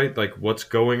doing the right? Like, what's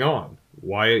going on?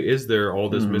 Why is there all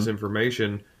this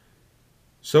misinformation?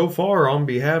 So far, on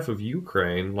behalf of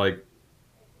Ukraine, like,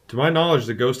 to my knowledge,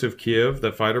 the Ghost of Kiev,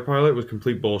 that fighter pilot, was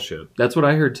complete bullshit. That's what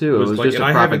I heard too. It was like, just a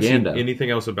propaganda. I haven't seen anything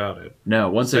else about it.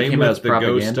 No, once it came out as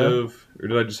propaganda. Or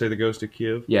did I just say the Ghost of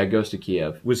Kiev? Yeah, Ghost of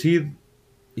Kiev. Was he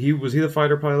the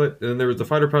fighter pilot? And then there was the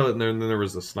fighter pilot, and then there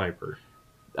was the sniper.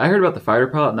 I heard about the fighter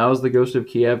pilot, and that was the Ghost of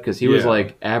Kiev, because he was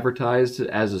like advertised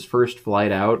as his first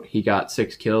flight out. He got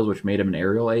 6 kills, which made him an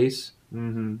aerial ace.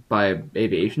 By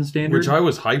aviation standards, which I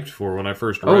was hyped for when I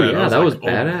first read. Oh yeah, that was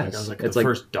badass. I was like, it's the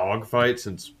first dogfight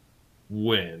since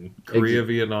when? Korea,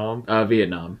 Vietnam?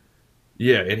 Vietnam.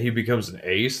 Yeah, and he becomes an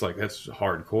ace. Like, that's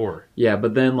hardcore. Yeah,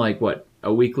 but then like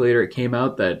a week later, it came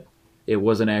out that it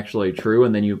wasn't actually true,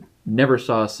 and then you never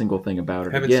saw a single thing about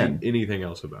it Haven't again. seen anything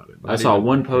else about it. I saw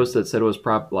one post that said it was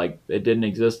it didn't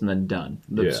exist, and then done.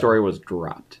 The story was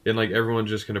dropped. And like everyone's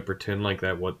just gonna pretend like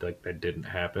that didn't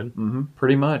happen.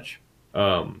 Pretty much.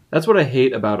 That's what I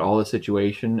hate about all the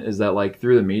situation is that like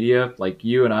through the media, like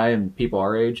you and I and people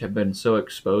our age have been so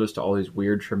exposed to all these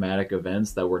weird traumatic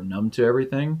events that we're numb to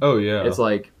everything. Oh yeah. It's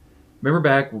like, remember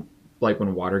back like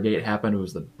when Watergate happened, it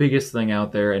was the biggest thing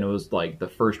out there, and it was like the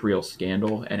first real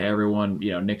scandal, and everyone,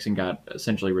 Nixon got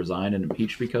essentially resigned and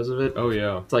impeached because of it. Oh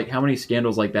yeah. It's like how many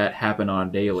scandals like that happen on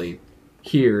a daily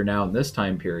here now in this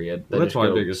time period that that's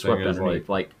my biggest thing is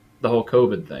like the whole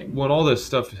COVID thing. When all this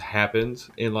stuff happens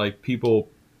and like people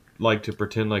like to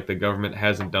pretend like the government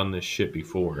hasn't done this shit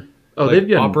before. Oh, like, they've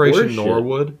done Operation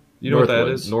Norwood. You know what that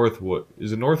Northwoods. is? Northwood.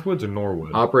 Is it Northwoods or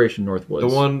Norwood? Operation Northwoods.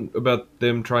 The one about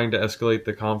them trying to escalate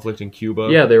the conflict in Cuba?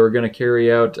 Yeah, they were going to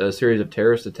carry out a series of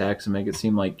terrorist attacks and make it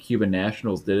seem like Cuban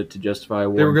nationals did it to justify a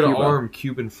war. They were going to arm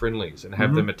Cuban friendlies and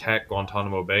have them attack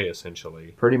Guantanamo Bay,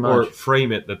 essentially. Pretty much. Or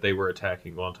frame it that they were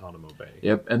attacking Guantanamo Bay.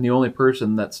 Yep, and the only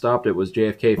person that stopped it was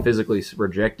JFK physically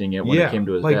rejecting it when it came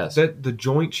to his desk. The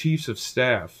Joint Chiefs of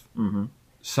Staff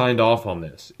signed off on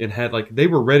this and had they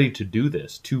were ready to do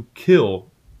this, to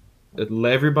kill.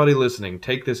 Everybody listening,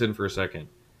 take this in for a second.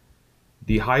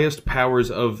 The highest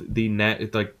powers of the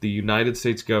United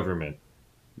States government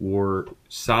were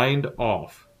signed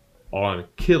off on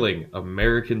killing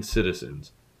American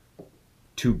citizens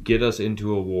to get us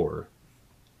into a war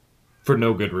for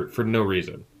no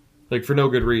reason. For no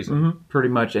good reason. Pretty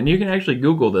much. And you can actually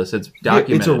Google this. It's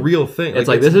documented. It's a real thing. It's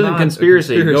this isn't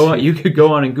conspiracy. You could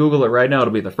go on and Google it right now.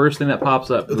 It'll be the first thing that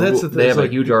pops up. That's the thing. They have a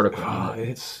huge article.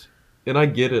 And I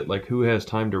get it, like, who has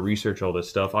time to research all this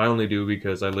stuff? I only do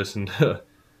because I listen to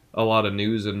a lot of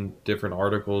news and different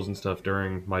articles and stuff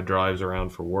during my drives around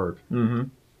for work.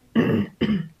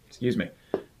 Excuse me.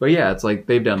 But yeah, it's like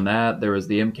they've done that. There was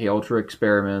the MK Ultra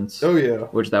experiments, yeah.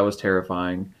 which that was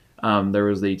terrifying. There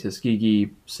was the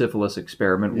Tuskegee syphilis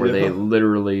experiment where they Yeah.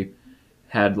 literally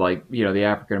had, like, the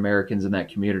African Americans in that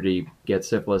community get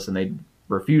syphilis and they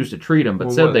refused to treat them, but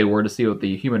Well, said what- they were to see what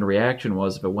the human reaction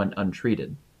was if it went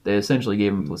untreated. They essentially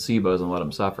gave them placebos and let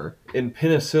them suffer. And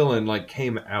penicillin, like,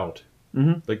 came out.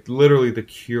 Mhm. Like, literally the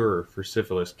cure for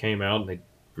syphilis came out and they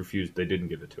refused. They didn't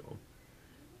give it to them.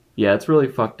 Yeah, it's really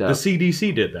fucked up. The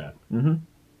CDC did that. hmm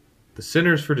The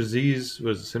Centers for Disease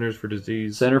was the Centers for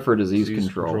Disease Center for Disease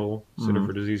Control. Center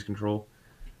for Disease Control.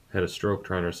 Had a stroke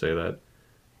trying to say that.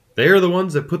 They are the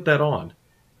ones that put that on.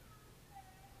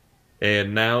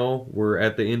 And now we're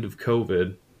at the end of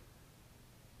COVID,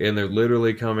 and they're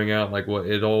literally coming out like what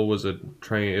it all was a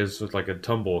train is like a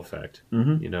tumble effect.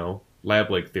 Mhm. You know, lab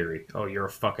lake theory. Oh, you're a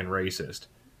fucking racist.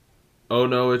 Oh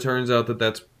no, it turns out that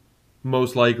that's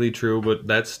most likely true, but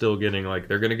that's still getting like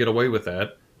they're gonna get away with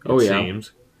that. Oh, It yeah.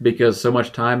 seems. Because so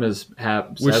much time has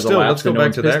We're has still elapsed let's go and no back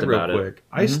one's to pissed that real about it. quick.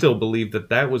 I still believe that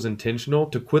that was intentional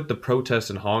to quit the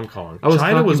protests in Hong Kong. I was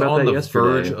China talking was about on that the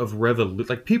yesterday. verge of revolution.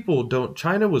 Like people don't.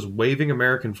 China was waving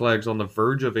American flags on the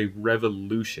verge of a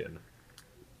revolution,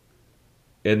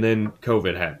 and then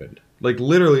COVID happened. Like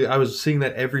literally, I was seeing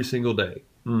that every single day,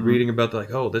 reading about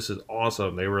like, oh, this is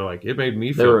awesome. They were like, it made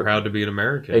me feel were- proud to be an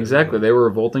American. Exactly. They were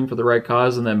revolting for the right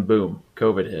cause, and then boom,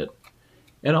 COVID hit.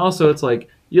 And also, it's like,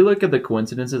 you look at the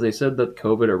coincidences. They said that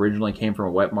COVID originally came from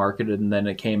a wet market, and then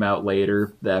it came out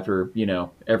later after,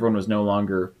 everyone was no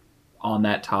longer on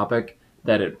that topic,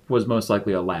 that it was most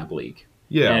likely a lab leak.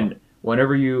 Yeah. And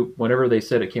whenever they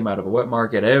said it came out of a wet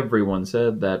market, everyone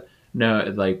said that, no,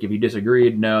 like, if you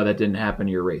disagreed, no, that didn't happen,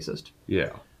 you're racist.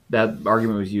 Yeah. That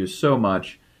argument was used so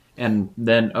much, and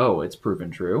then it's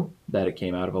proven true that it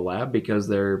came out of a lab because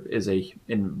there is a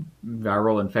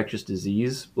viral infectious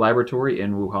disease laboratory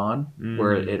in Wuhan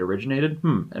where it originated.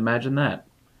 Imagine that.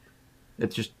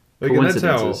 It's just Like, and that's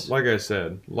how, coincidences. like I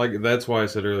said, like that's why I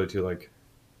said earlier too, like,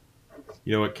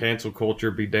 you know what, cancel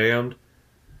culture be damned.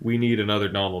 We need another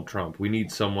Donald Trump. We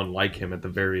need someone like him at the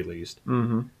very least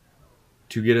Mm-hmm.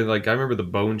 to get it. Like I remember the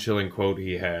bone chilling quote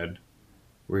he had,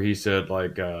 where he said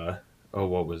like,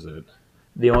 what was it?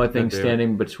 The only thing Goddamn.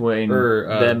 standing between Or,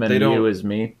 them and they don't- you is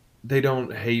me. They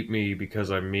don't hate me because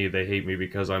I'm me. They hate me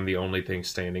because I'm the only thing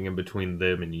standing in between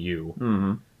them and you.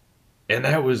 Mm-hmm. And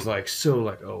that was like so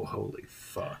like, oh holy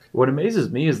fuck. What amazes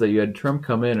me is that you had Trump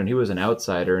come in and he was an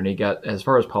outsider, and he got, as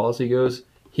far as policy goes,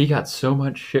 he got so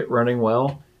much shit running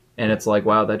well, and it's like,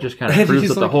 wow, that just kind of And proves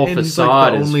he's that like- the whole and he's facade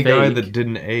like the is only fake. guy that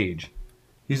didn't age.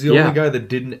 He's the Yeah. only guy that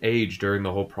didn't age during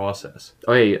the whole process.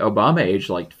 Oh, hey, Obama aged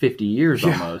like 50 years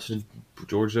Yeah. almost.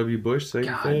 George W. Bush, same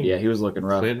God, thing. yeah, he was looking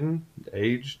rough. Clinton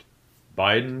aged.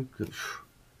 Biden.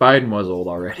 Biden was old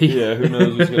already. Yeah, who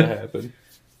knows what's gonna happen?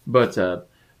 But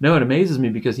no, it amazes me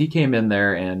because he came in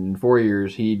there and in 4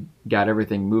 years he got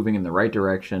everything moving in the right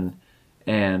direction.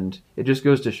 And it just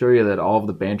goes to show you that all of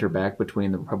the banter back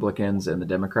between the Republicans and the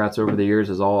Democrats over the years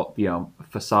is all,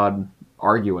 facade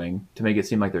arguing to make it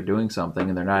seem like they're doing something,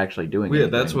 and they're not actually doing Yeah,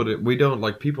 anything. that's what we don't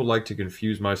like. People like to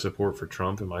confuse my support for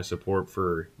Trump and my support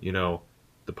for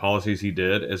the policies he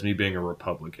did as me being a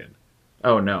Republican.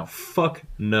 Oh, no. Fuck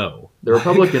no. The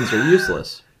Republicans are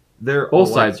useless. They're Both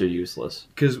sides are useless.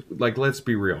 Because like let's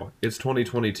be real, it's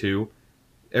 2022.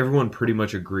 Everyone pretty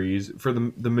much agrees. For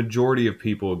the majority of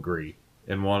people agree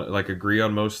and agree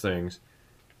on most things.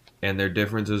 And their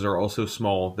differences are also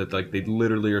small that like they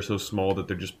literally are so small that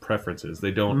they're just preferences.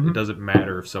 They don't. It doesn't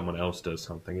matter if someone else does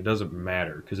something. It doesn't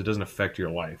matter because it doesn't affect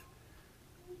your life.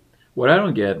 What I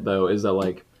don't get, though, is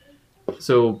that,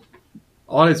 so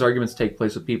a lot of these arguments take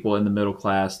place with people in the middle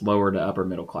class, lower to upper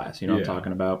middle class. You know what I'm Yeah.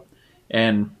 talking about?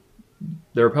 And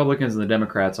the Republicans and the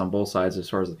Democrats on both sides, as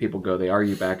far as the people go, they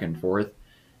argue back and forth.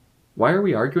 Why are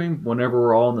we arguing whenever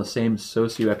we're all in the same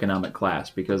socioeconomic class?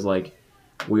 Because,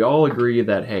 we all agree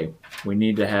that, hey, we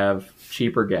need to have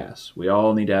cheaper gas. We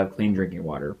all need to have clean drinking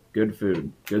water, good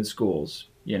food, good schools,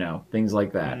 things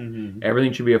like that.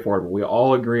 Everything should be affordable. We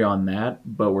all agree on that,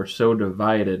 but we're so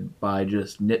divided by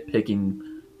just nitpicking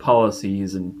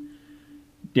policies and,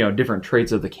 different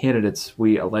traits of the candidates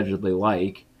we allegedly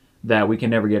like that we can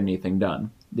never get anything done.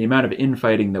 The amount of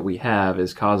infighting that we have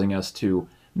is causing us to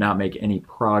not make any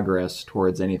progress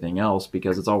towards anything else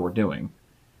because it's all we're doing.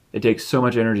 it takes so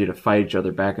much energy to fight each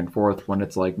other back and forth when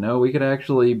it's like, no, we could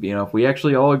actually, if we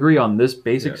actually all agree on this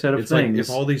basic set of things, like if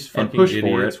all these fucking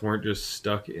idiots weren't just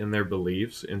stuck in their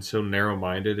beliefs and so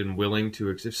narrow-minded and willing to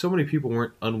accept, if so many people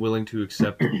weren't unwilling to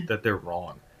accept that they're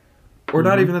wrong. Or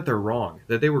not even that they're wrong,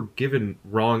 that they were given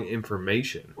wrong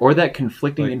information. Or that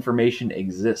conflicting information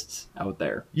exists out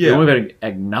there. Yeah. They won't even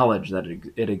acknowledge that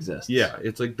it exists. Yeah,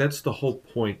 it's like that's the whole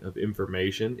point of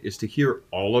information, is to hear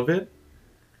all of it,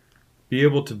 be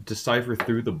able to decipher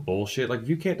through the bullshit. Like, if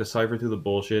you can't decipher through the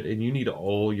bullshit and you need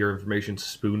all your information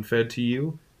spoon-fed to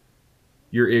you,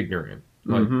 you're ignorant.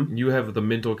 Like, you have the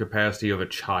mental capacity of a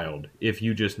child if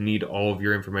you just need all of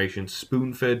your information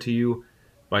spoon-fed to you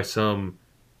by some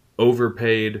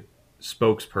overpaid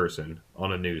spokesperson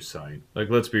on a news site. Like,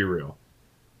 let's be real.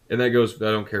 And that goes,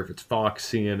 I don't care if it's Fox,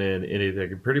 CNN,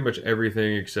 anything, pretty much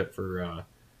everything except for,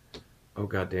 oh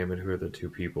god damn it, who are the two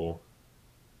people?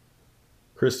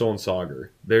 Crystal and Sagar.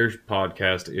 Their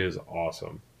podcast is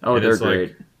awesome. Oh, and they're it's great.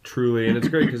 Like, truly, and it's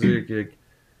great because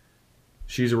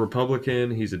she's a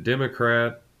Republican, he's a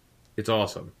Democrat. It's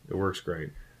awesome. It works great.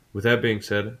 With that being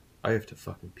said, I have to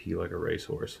fucking pee like a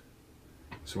racehorse.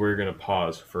 So we're going to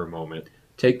pause for a moment.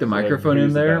 Take the microphone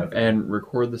in there and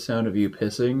record the sound of you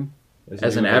pissing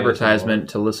as an advertisement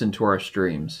to listen to our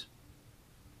streams.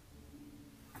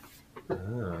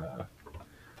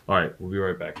 Alright, we'll be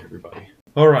right back, everybody.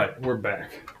 Alright, we're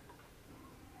back.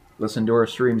 Listen to our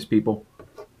streams, people.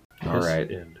 Alright.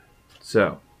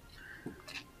 So,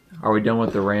 are we done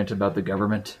with the rant about the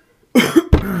government?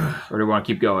 Or do we want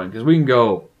to keep going? Because we can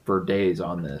go for days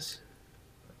on this.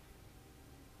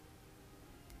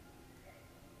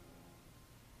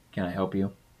 Can I help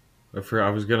you? I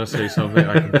was going to say something.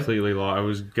 I completely lost. I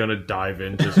was going to dive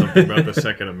into something about the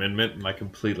Second Amendment, and I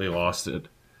completely lost it.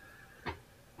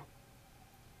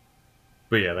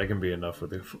 But yeah, that can be enough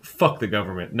with it. Fuck the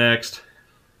government. Next.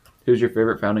 Who's your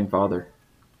favorite founding father?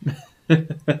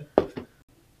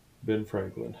 Ben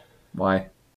Franklin. Why?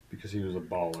 Because he was a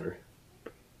baller.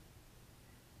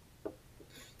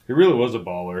 He really was a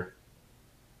baller.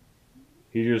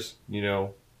 He just,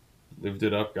 lived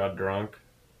it up, got drunk,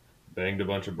 banged a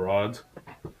bunch of broads.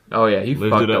 Oh yeah, he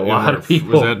fucked a lot of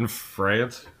people. Was that in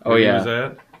France? Oh yeah. Was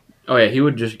that? Oh yeah, he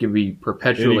would just be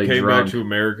perpetually and he came drunk. Back to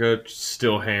America,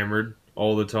 still hammered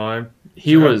all the time.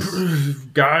 He was.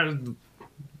 God,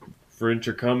 French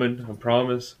are coming. I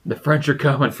promise. The French are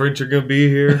coming. The French are gonna be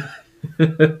here.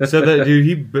 Said that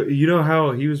dude. You know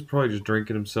how he was probably just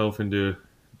drinking himself into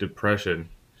depression.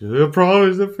 I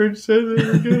promise the French said they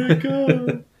were gonna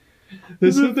come.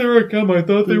 They said they were come. I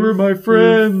thought they were my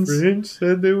friends. The French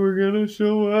said they were gonna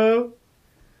show up.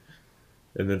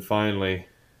 And then finally,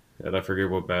 and I forget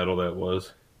what battle that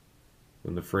was,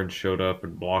 when the French showed up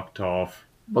and blocked off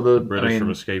the British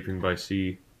from escaping by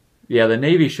sea. Yeah, the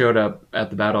Navy showed up at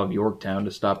the Battle of Yorktown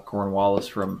to stop Cornwallis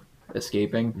from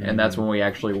escaping, and that's when we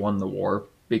actually won the war,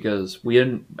 because we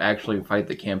didn't actually fight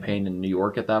the campaign in New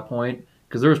York at that point,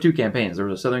 because there was two campaigns. There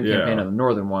was a southern campaign and a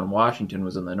northern one. Washington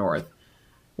was in the north.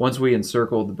 Once we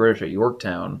encircled the British at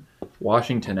Yorktown,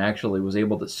 Washington actually was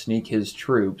able to sneak his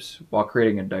troops while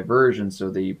creating a diversion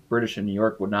so the British in New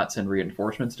York would not send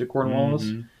reinforcements to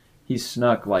Cornwallis. He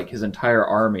snuck his entire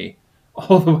army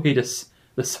all the way to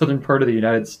the southern part of the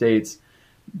United States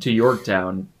to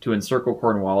Yorktown to encircle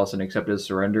Cornwallis and accept his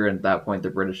surrender. And at that point, the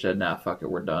British said, nah, fuck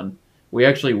it, we're done. We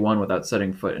actually won without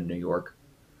setting foot in New York.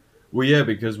 Well, yeah,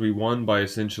 because we won by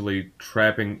essentially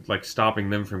stopping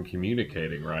them from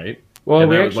communicating, right? Well, and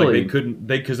we actually...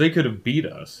 because they could have beat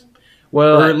us.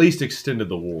 Well, or at least extended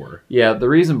the war. Yeah, the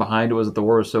reason behind it was that the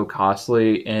war was so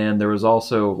costly, and there was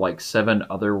also 7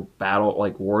 other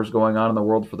wars going on in the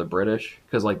world for the British,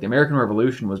 because the American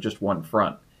Revolution was just one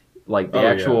front.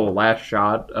 Last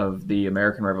shot of the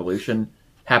American Revolution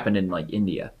happened in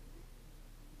India.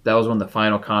 That was when the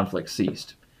final conflict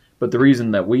ceased. But the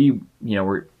reason that we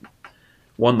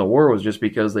won the war was just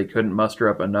because they couldn't muster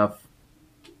up enough.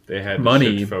 They had money.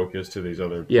 To shift focus to these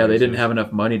other places. Yeah, they didn't have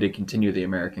enough money to continue the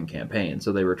American campaign,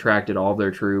 so they retracted all of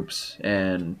their troops,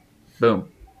 and boom,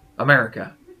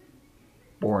 America,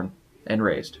 born and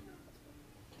raised.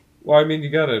 Well, I mean, you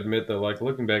got to admit that,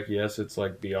 looking back, yes, it's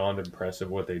beyond impressive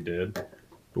what they did,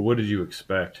 but what did you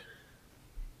expect?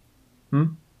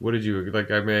 What did you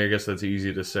I guess that's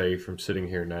easy to say from sitting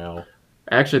here now.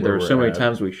 Actually, there were so many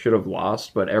times we should have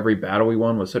lost, but every battle we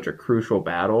won was such a crucial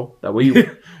battle that we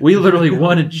literally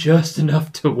won just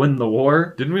enough to win the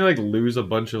war. Didn't we lose a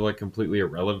bunch of completely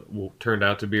irrelevant, turned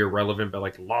out to be irrelevant,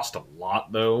 but lost a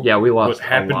lot though? Yeah, we lost but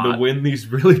happened to win these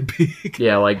really big.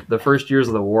 Yeah, the first years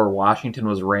of the war, Washington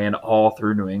was ran all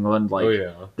through New England.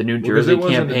 The New Jersey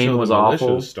campaign was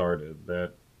awful. Started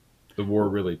that the war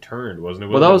really turned, wasn't it?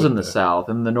 Well, that was Wasn't in it the South.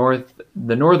 In the North,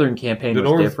 the Northern campaign the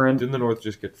was North different. didn't the North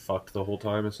just get fucked the whole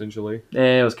time essentially?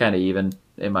 It was kind of even,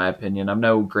 in my opinion. I'm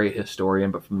no great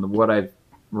historian, but from what I've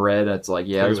read, it's like,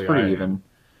 yeah, it was Clearly I pretty am. even.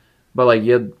 But like,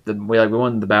 we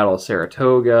won the Battle of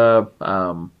Saratoga.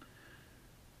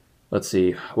 Let's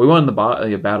see, we won the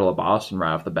Battle of Boston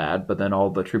right off the bat, but then all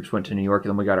the troops went to New York, and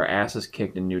then we got our asses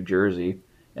kicked in New Jersey.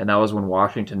 And that was when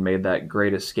Washington made that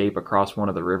great escape across one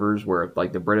of the rivers, where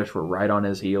like the British were right on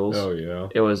his heels. Oh yeah.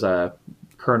 It was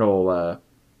Colonel,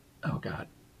 oh god,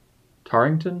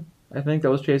 Tarrington, I think, that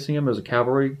was chasing him. It was a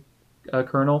cavalry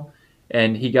colonel,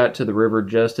 and he got to the river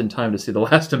just in time to see the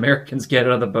last Americans get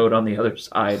out of the boat on the other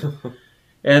side.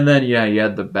 And then, yeah, you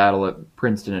had the battle at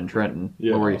Princeton and Trenton,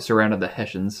 Yeah. where he surrounded the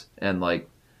Hessians. And, like,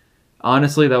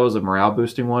 honestly, that was a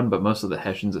morale-boosting one, but most of the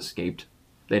Hessians escaped.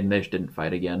 They just didn't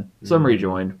fight again. Some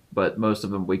rejoined, but most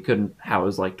of them, we couldn't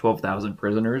house, like, 12,000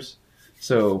 prisoners.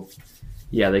 So,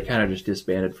 yeah, they kind of just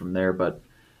disbanded from there. But,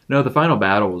 no, the final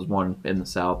battle was won in the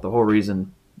South. The whole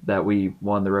reason that we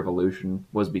won the Revolution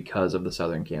was because of the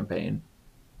Southern campaign,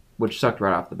 which sucked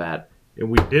right off the bat. And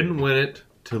we didn't win it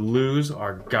to lose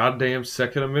our goddamn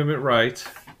Second Amendment rights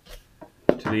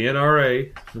to the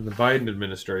NRA and the Biden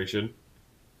administration.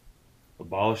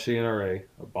 Abolish the NRA,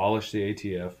 abolish the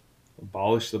ATF,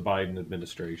 abolish the Biden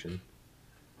administration.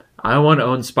 I want to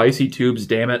own spicy tubes,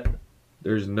 damn it.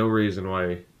 There's no reason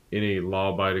why any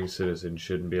law-abiding citizen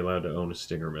shouldn't be allowed to own a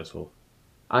Stinger missile.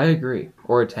 I agree.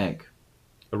 Or a tank.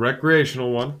 A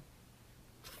recreational one,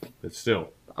 but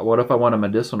still, What if I want a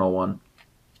medicinal one?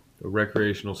 a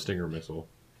recreational Stinger missile.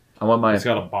 I want my It's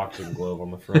got a boxing glove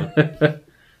on the front.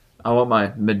 I want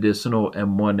my medicinal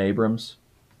M1 Abrams.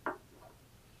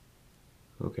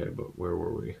 Okay, but where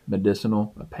were we?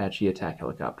 Medicinal Apache attack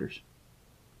helicopters.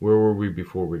 Where were we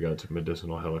before we got to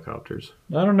medicinal helicopters?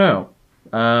 I don't know.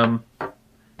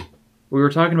 We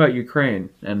were talking about Ukraine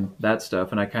and that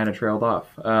stuff, and I kind of trailed off.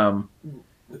 Do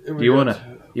you want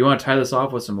to tie this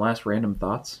off with some last random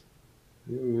thoughts?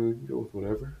 Yeah, we can go with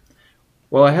whatever.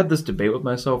 Well, I had this debate with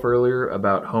myself earlier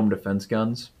about home defense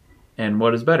guns and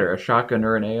what is better, a shotgun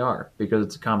or an AR, because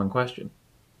it's a common question.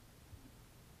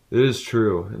 It is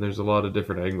true, and there's a lot of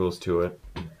different angles to it.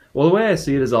 Well, the way I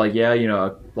see it is like, yeah,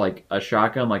 like a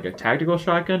shotgun, like a tactical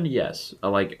shotgun, yes.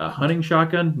 Like a hunting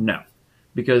shotgun, no.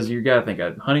 Because you gotta think,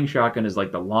 a hunting shotgun is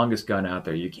like the longest gun out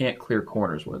there. You can't clear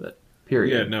corners with it,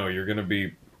 period. Yeah, no, you're going to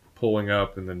be pulling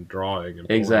up and then drawing.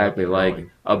 And Exactly. Like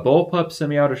a bullpup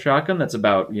semi-auto shotgun that's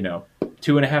about,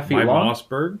 2.5 feet my long.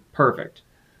 Mossberg? Perfect.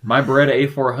 My Beretta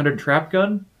A400 trap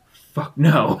gun? Fuck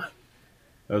no.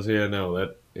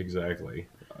 Exactly.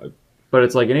 But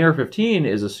it's like an AR-15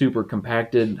 is a super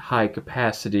compacted,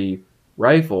 high-capacity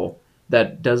rifle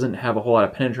that doesn't have a whole lot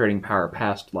of penetrating power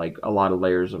past like a lot of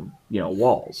layers of,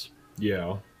 walls.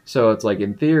 Yeah. So it's like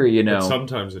in theory, But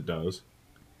sometimes it does.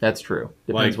 that's true.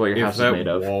 Depends Like, what your if house is that made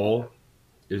of. wall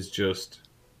is just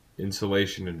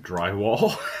insulation and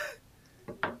drywall,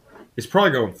 it's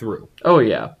probably going through. Oh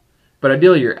yeah. But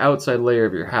ideally your outside layer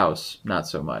of your house, not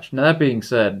so much. Now that being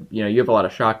said, you have a lot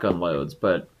of shotgun loads,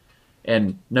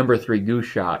 and number 3 goose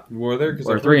shot Were there? Cause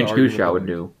or I've heard 3-inch the goose argument shot that, would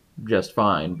do just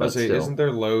fine, but still. isn't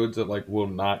there loads that will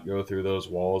not go through those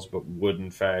walls, but would in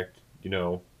fact,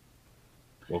 will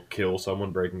kill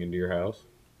someone breaking into your house?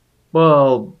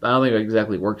 Well, I don't think it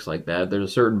exactly works like that. There's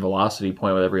a certain velocity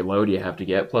point with every load you have to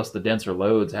get. Plus, the denser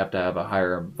loads have to have a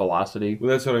higher velocity. Well,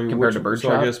 that's what I mean. Compared to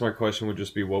birdshot? So I guess my question would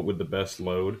just be, what would the best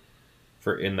load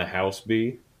for in the house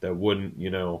be that wouldn't,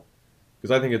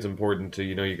 because I think it's important to,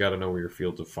 you got to know where your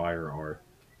fields of fire are.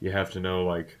 You have to know,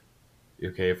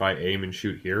 okay, if I aim and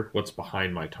shoot here, what's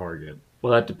behind my target?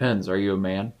 Well, that depends. Are you a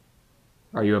man?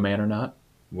 Are you a man or not?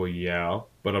 Well, yeah,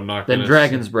 but I'm not Then going to...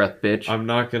 dragon's breath, bitch. I'm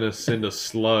not going to send a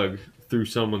slug through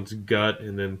someone's gut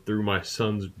and then through my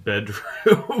son's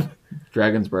bedroom.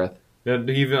 Dragon's breath. And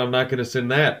even I'm not going to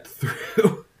send that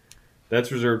through.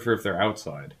 That's reserved for if they're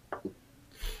outside.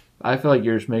 I feel like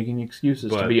you're just making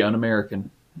excuses to But- be un-American.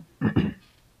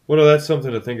 Well, no, that's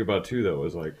something to think about too, though.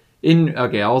 Is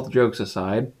Okay, all jokes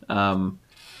aside,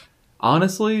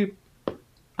 honestly,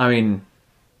 I mean,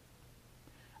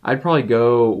 I'd probably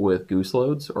go with goose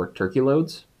loads or turkey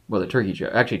loads with a turkey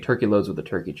choke. Actually, turkey loads with a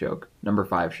turkey choke. Number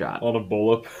 5 shot. on a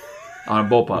bullpup. On a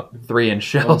bullpup. 3-inch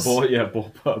shells.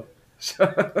 Bullpup.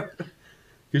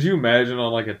 Could you imagine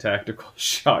on a tactical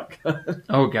shotgun?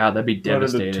 Oh god, that'd be Running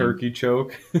devastating. a turkey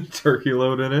choke, turkey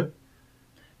load in it.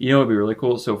 You know what would be really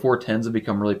cool? So 410s have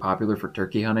become really popular for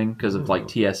turkey hunting because of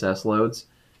TSS loads.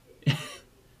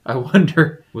 I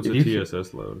wonder... What's a if you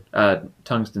TSS load?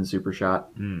 Tungsten super shot.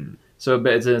 Hmm. So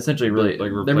it's essentially really... Like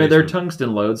they're replacement.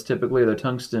 tungsten loads typically. They're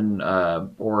tungsten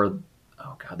or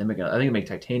oh god, I think they make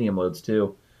titanium loads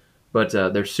too, but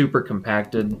they're super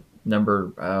compacted.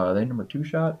 Are they number 2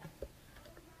 shot?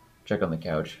 Check on the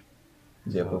couch.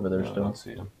 Is he up over there I still? don't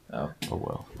see him. Oh,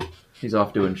 well. he's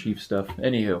off doing chief stuff.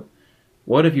 Anywho,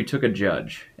 what if you took a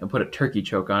judge and put a turkey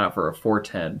choke on it for a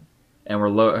 410, and we're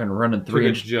running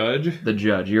 3-inch judge. the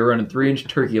judge? You're running 3-inch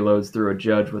turkey loads through a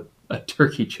judge with a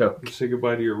turkey choke. Say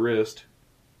goodbye to your wrist.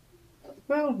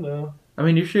 Well, no. I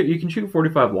mean, you can shoot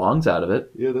 45 longs out of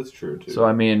it. Yeah, that's true too. So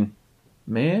I mean,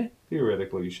 meh.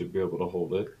 Theoretically, you should be able to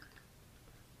hold it.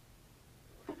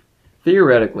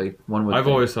 Theoretically, one would. I've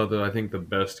think. always thought that I think the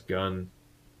best gun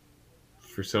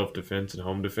for self-defense and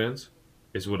home defense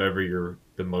is whatever you're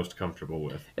the most comfortable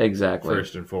with. Exactly.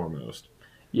 First and foremost.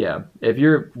 Yeah, if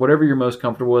you're whatever you're most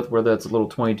comfortable with, whether that's a little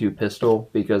 22 pistol,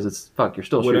 because you're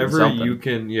still shooting Whatever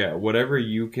something. whatever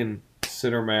you can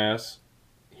center mass,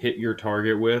 hit your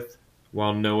target with,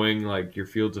 while knowing like your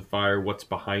fields of fire, what's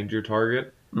behind your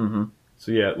target. Mm-hmm.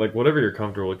 So yeah, like whatever you're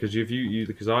comfortable with, because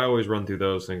because I always run through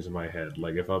those things in my head.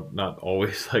 Like if I'm not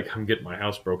always like I'm getting my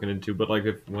house broken into, but like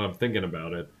when I'm thinking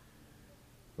about it,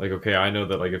 like okay, I know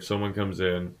that like if someone comes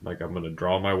in, like I'm gonna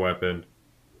draw my weapon,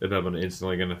 and I'm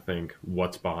instantly gonna think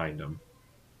what's behind them.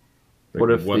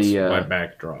 Like, what's my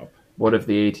backdrop? What if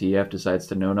the ATF decides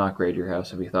to no-knock raid your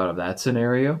house? Have you thought of that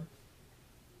scenario?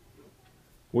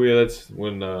 Well, yeah, that's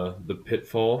when the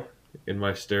pitfall in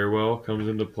my stairwell comes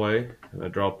into play, and I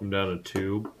drop them down a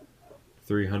tube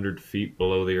 300 feet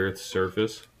below the Earth's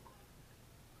surface,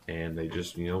 and they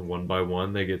just, one by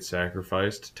one, they get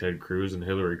sacrificed to Ted Cruz and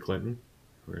Hillary Clinton.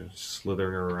 We're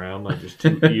slithering around like just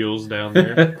two eels down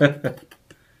there.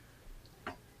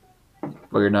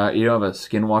 Well, you don't have a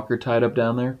skinwalker tied up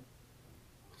down there?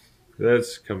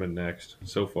 That's coming next.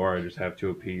 So far, I just have to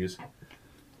appease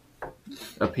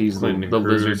the Clinton and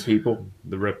lizard Cruz, people?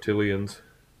 the reptilians.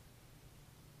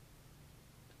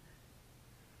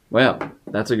 Well,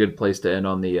 that's a good place to end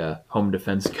on the home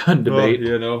defense gun debate.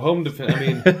 Home defense. I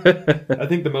mean, I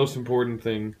think the most important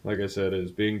thing, like I said,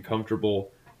 is being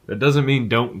comfortable. That doesn't mean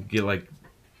don't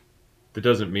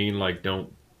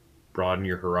broaden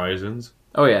your horizons.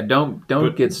 Oh yeah, don't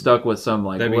get stuck with some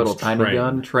like little tiny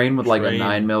gun. Train with like a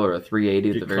 9mm or a 380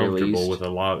 at the very least. With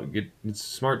it's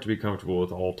smart to be comfortable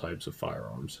with all types of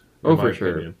firearms. Oh, for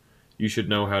sure. You should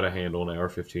know how to handle an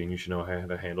AR-15. You should know how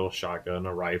to handle a shotgun,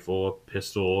 a rifle, a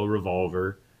pistol, a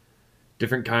revolver.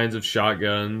 Different kinds of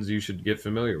shotguns. You should get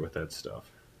familiar with that stuff.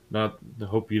 I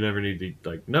hope you never need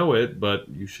to know it, but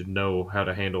you should know how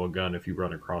to handle a gun if you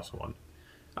run across one.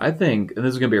 I think, and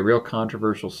this is going to be a real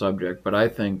controversial subject, but I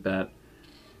think that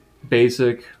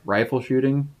basic rifle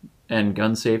shooting and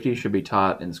gun safety should be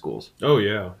taught in schools. Oh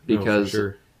yeah, because for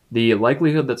sure. The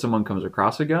likelihood that someone comes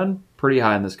across a gun, pretty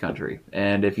high in this country.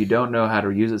 And if you don't know how to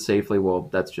use it safely, well,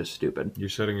 that's just stupid. You're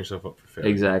setting yourself up for failure.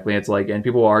 Exactly. It's like, and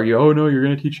people argue, oh no, you're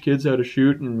going to teach kids how to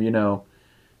shoot and,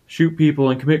 shoot people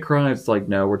and commit crimes. It's like,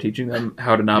 no, we're teaching them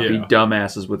how to not be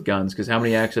dumbasses with guns. Because how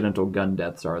many accidental gun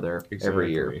deaths are there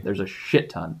every year? There's a shit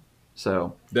ton.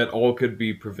 So that all could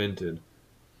be prevented.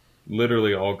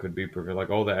 Literally all could be prevented.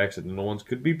 Like all the accidental ones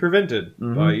could be prevented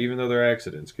by, even though they're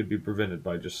accidents, could be prevented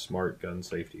by just smart gun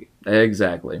safety.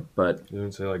 Exactly. But you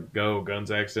don't say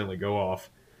guns accidentally go off.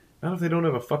 Not if they don't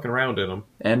have a fucking round in them.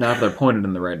 And not if they're pointed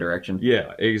in the right direction.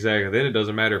 Yeah, exactly. Then it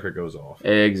doesn't matter if it goes off.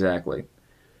 Exactly.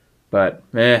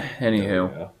 But,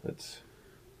 anywho. Yeah, that's...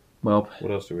 Well.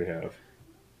 What else do we have?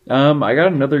 I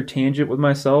got another tangent with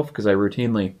myself, because I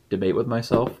routinely debate with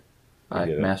myself. I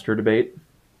master debate.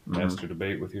 Master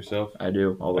debate with yourself? I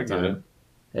do, all the time.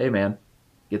 Hey, man.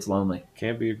 Gets lonely.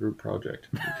 Can't be a group project.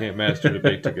 You can't master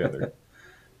debate together.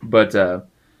 But,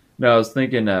 no, I was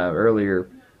thinking earlier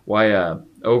why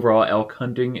overall elk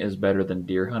hunting is better than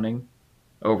deer hunting.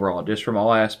 Overall, just from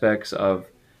all aspects of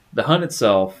the hunt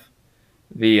itself,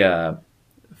 the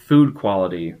food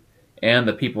quality, and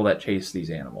the people that chase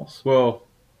these animals. Well,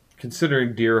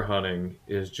 considering deer hunting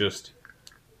is just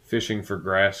fishing for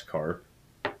grass carp.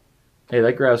 Hey,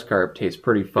 that grass carp tastes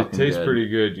pretty fucking good. It tastes pretty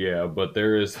good, yeah, but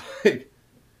there is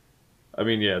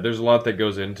there's a lot that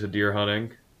goes into deer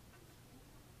hunting.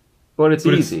 But it's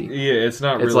easy. It's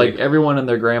not really... It's like everyone and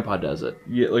their grandpa does it.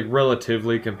 Yeah, like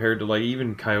relatively compared to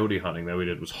even coyote hunting that we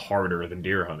did was harder than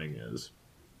deer hunting is.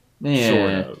 Yeah,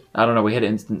 sort of. I don't know, we had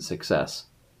instant success.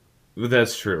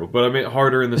 That's true, but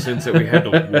harder in the sense that we had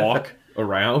to walk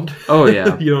around. Oh,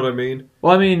 yeah. You know what I mean?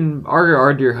 Well,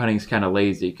 our deer hunting's kind of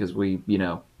lazy because we,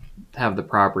 have the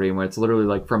property and when it's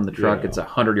literally from the truck, it's a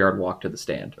 100-yard walk to the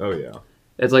stand. Oh, yeah.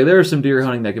 It's like there's some deer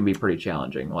hunting that can be pretty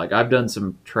challenging. Like I've done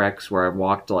some treks where I've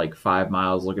walked 5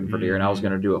 miles looking for deer and I was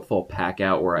going to do a full pack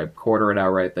out where I quarter it out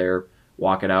right there,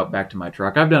 walk it out back to my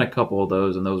truck. I've done a couple of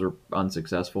those and those were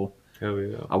unsuccessful. Hell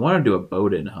yeah. I want to do a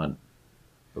boat-in hunt.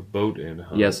 A boat-in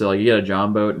hunt. Yeah, so like you get a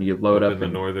John boat and you load up in the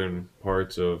northern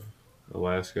parts of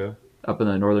Alaska. Up in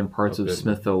the northern parts of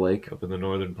Smithville Lake. Up in the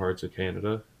northern parts of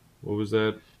Canada. What was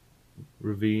that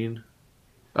ravine?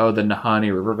 Oh, the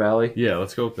Nahanni River Valley? Yeah,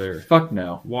 let's go up there. Fuck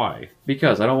no. Why?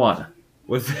 Because I don't want to.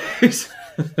 With this,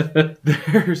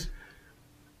 there's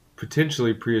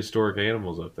potentially prehistoric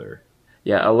animals up there.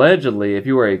 Yeah, allegedly, if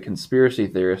you are a conspiracy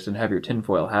theorist and have your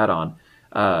tinfoil hat on,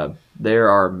 there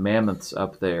are mammoths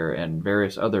up there and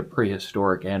various other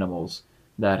prehistoric animals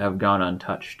that have gone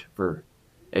untouched for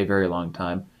a very long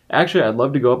time. Actually, I'd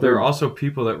love to go up there. There are also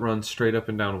people that run straight up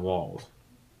and down walls.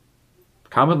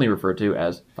 Commonly referred to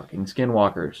as fucking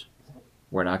skinwalkers.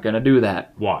 We're not going to do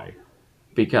that. Why?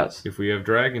 Because if we have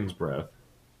dragon's breath,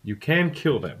 you can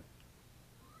kill them.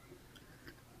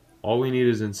 All we need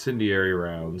is incendiary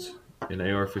rounds and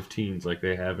AR-15s like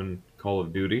they have in Call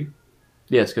of Duty.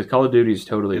 Yes, because Call of Duty is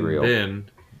totally real. And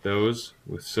then those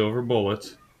with silver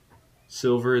bullets,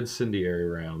 silver incendiary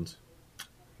rounds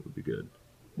would be good.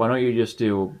 Why don't you just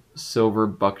do silver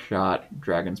buckshot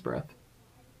dragon's breath?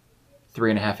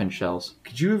 3.5-inch shells.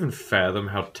 Could you even fathom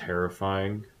how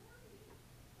terrifying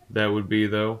that would be,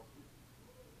 though?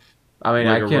 I mean,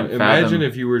 like I can't imagine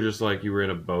if you were just like, you were in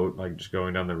a boat, like just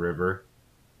going down the river.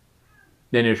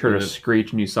 Then you heard a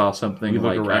screech and you saw something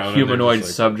like a humanoid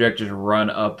subject just run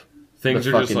up. Things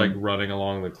are just like running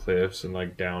along the cliffs and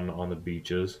like down on the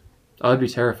beaches. Oh, that'd be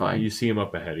terrifying. You see them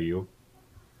up ahead of you.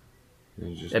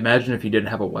 Just... Imagine if you didn't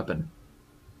have a weapon.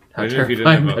 Imagine if you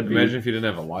didn't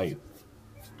have a light.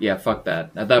 Yeah, fuck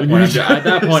that. At that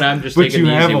point, I'm just taking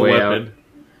the easy way out.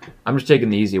 I'm just taking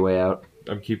the easy way out.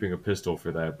 I'm keeping a pistol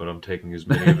for that, but I'm taking as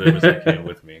many of them as I can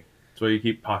with me. That's why you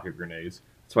keep pocket grenades.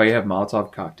 That's why you have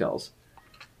Molotov cocktails.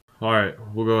 All right,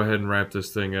 we'll go ahead and wrap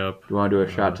this thing up. Do you want to do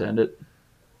a shot to end it?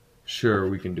 Sure,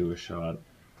 we can do a shot.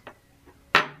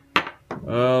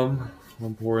 I'm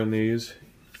pouring these.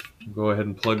 Go ahead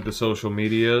and plug the social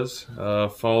medias.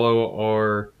 Follow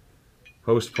our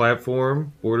host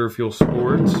platform, Border Fuel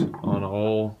Sports, on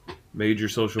all major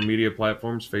social media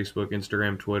platforms, Facebook,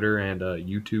 Instagram, Twitter, and a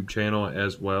YouTube channel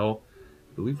as well.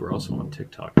 I believe we're also on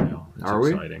TikTok now. Are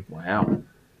exciting. We? Wow.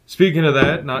 Speaking of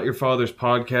that, Not Your Father's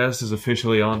Podcast is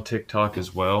officially on TikTok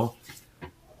as well,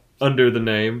 under the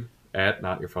name at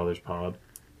Not Your Father's Pod.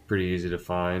 Pretty easy to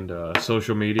find.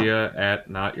 Social media at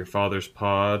Not Your Father's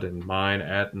Pod, and mine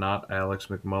at Not Alex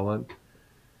McMullen.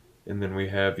 And then we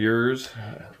have yours.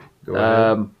 Go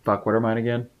ahead. Fuck, what are mine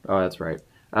again? Oh, that's right.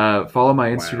 Follow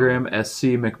my Instagram,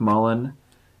 SC McMullen.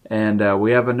 And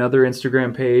we have another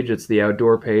Instagram page. It's the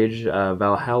outdoor page,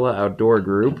 Valhalla Outdoor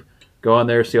Group. Go on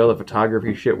there, see all the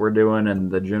photography shit we're doing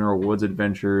and the general woods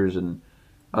adventures and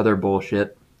other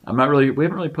bullshit. We haven't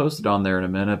really posted on there in a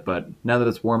minute, but now that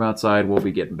it's warm outside, we'll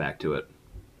be getting back to it.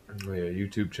 Oh, yeah,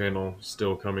 YouTube channel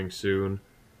still coming soon.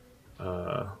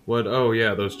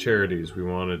 Those charities we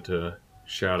wanted to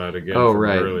shout out again. Oh,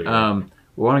 right. Earlier.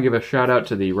 We want to give a shout out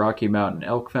to the Rocky Mountain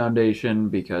Elk Foundation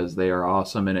because they are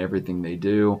awesome in everything they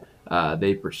do.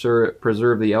 They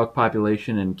preserve the elk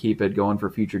population and keep it going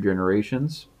for future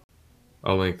generations.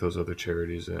 I'll link those other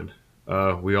charities in.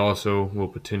 We also will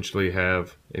potentially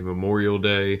have a Memorial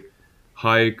Day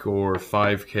hike or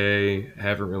 5K.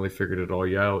 Haven't really figured it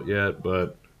all out yet,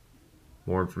 but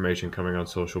more information coming on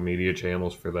social media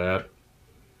channels for that.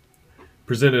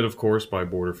 Presented, of course, by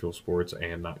Border Fuel Sports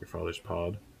and Not Your Father's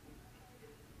Pod.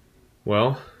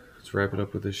 Well, let's wrap it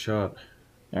up with this shot.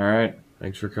 All right.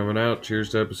 Thanks for coming out. Cheers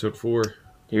to episode 4.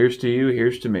 Here's to you.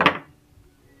 Here's to me.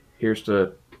 Here's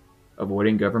to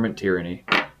avoiding government tyranny.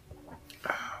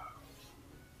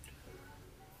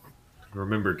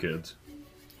 Remember, kids,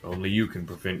 only you can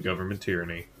prevent government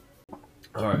tyranny.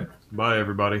 All right. Bye,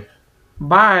 everybody.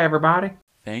 Bye, everybody.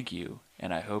 Thank you,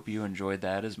 and I hope you enjoyed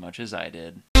that as much as I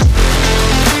did.